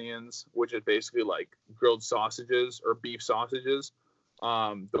 Bosnians, which is basically like grilled sausages or beef sausages.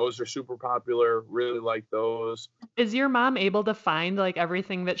 Those are super popular. Really like those. Is your mom able to find like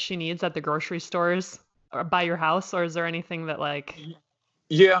everything that she needs at the grocery stores or by your house, or is there anything that like?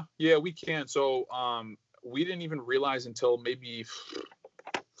 Yeah, we can. So we didn't even realize until maybe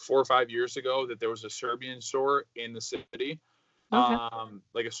 4 or 5 years ago that there was a Serbian store in the city. Okay.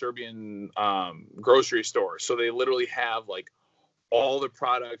 Like a Serbian grocery store. So they literally have like all the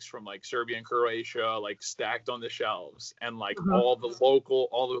products from like Serbia and Croatia like stacked on the shelves, and like all the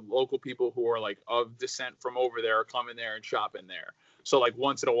local people who are like of descent from over there are coming there and shopping there. So like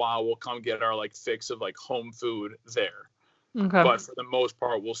once in a while we'll come get our like fix of like home food there. Okay. But for the most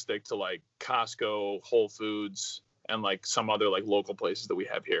part we'll stick to like Costco, Whole Foods, and like some other like local places that we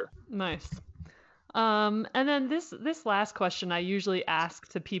have here. Nice. And then this last question I usually ask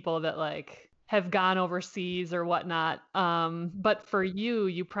to people that like have gone overseas or whatnot. But for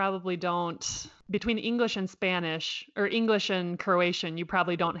you probably don't, between English and Spanish or English and Croatian, you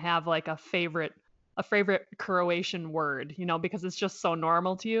probably don't have like a favorite Croatian word, because it's just so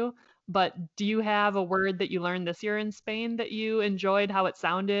normal to you. But do you have a word that you learned this year in Spain that you enjoyed how it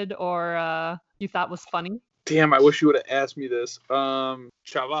sounded, or you thought was funny? Damn, I wish you would have asked me this.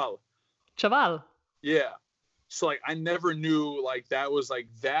 Chaval. Chaval. Yeah. So like I never knew like that was like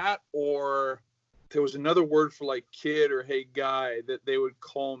that, or there was another word for like kid or hey guy that they would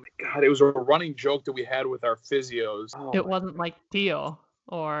call me. God, it was a running joke that we had with our physios. Oh, it wasn't like Tio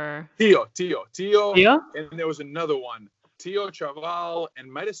or Tio. Tio? And there was another one. Tio, Chaval,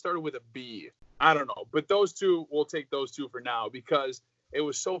 and might have started with a B. I don't know. But those two, we'll take those two for now, because it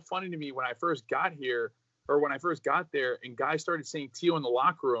was so funny to me when I first got here, or when I first got there, and guys started saying Tio in the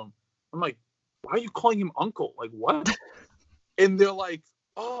locker room. I'm like, why are you calling him uncle? Like, what? And they're like,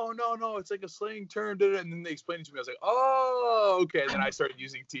 oh, no, it's like a slang term. And then they explained it to me. I was like, oh, okay. And then I started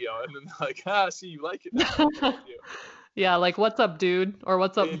using Tio. And then they're like, see, you like it now. Yeah, like, what's up, dude? Or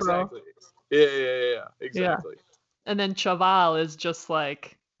what's up, bro? Exactly. Yeah. Exactly. Yeah. And then Chaval is just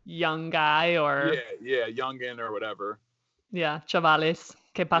like young guy or... Yeah, youngin or whatever. Yeah, chavales.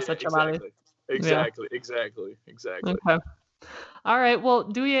 ¿Qué pasa, chavales? Exactly. Okay. All right. Well,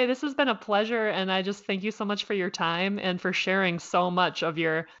 Duye, this has been a pleasure, and I just thank you so much for your time and for sharing so much of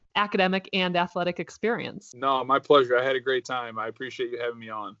your academic and athletic experience. No, my pleasure. I had a great time. I appreciate you having me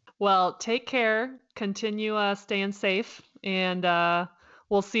on. Well, take care. Continue staying safe, and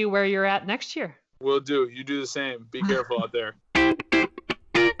we'll see where you're at next year. Will do. You do the same. Be careful out there.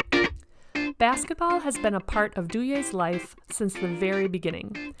 Basketball has been a part of Duye's life since the very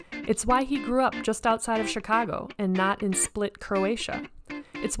beginning. It's why he grew up just outside of Chicago and not in Split, Croatia.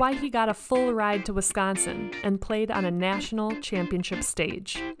 It's why he got a full ride to Wisconsin and played on a national championship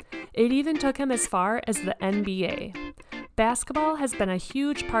stage. It even took him as far as the NBA. Basketball has been a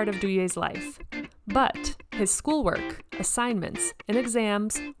huge part of Duye's life, but his schoolwork, assignments, and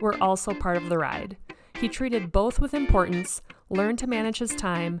exams were also part of the ride. He treated both with importance, learned to manage his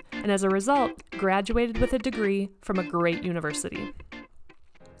time, and as a result, graduated with a degree from a great university.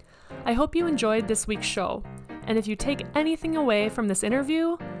 I hope you enjoyed this week's show, and if you take anything away from this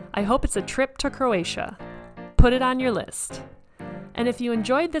interview, I hope it's a trip to Croatia. Put it on your list. And if you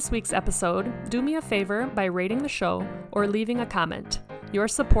enjoyed this week's episode, do me a favor by rating the show or leaving a comment. Your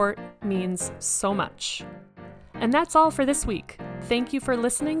support means so much. And that's all for this week. Thank you for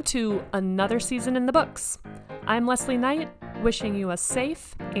listening to another season in the books. I'm Leslie Knight, wishing you a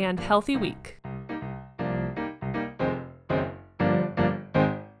safe and healthy week.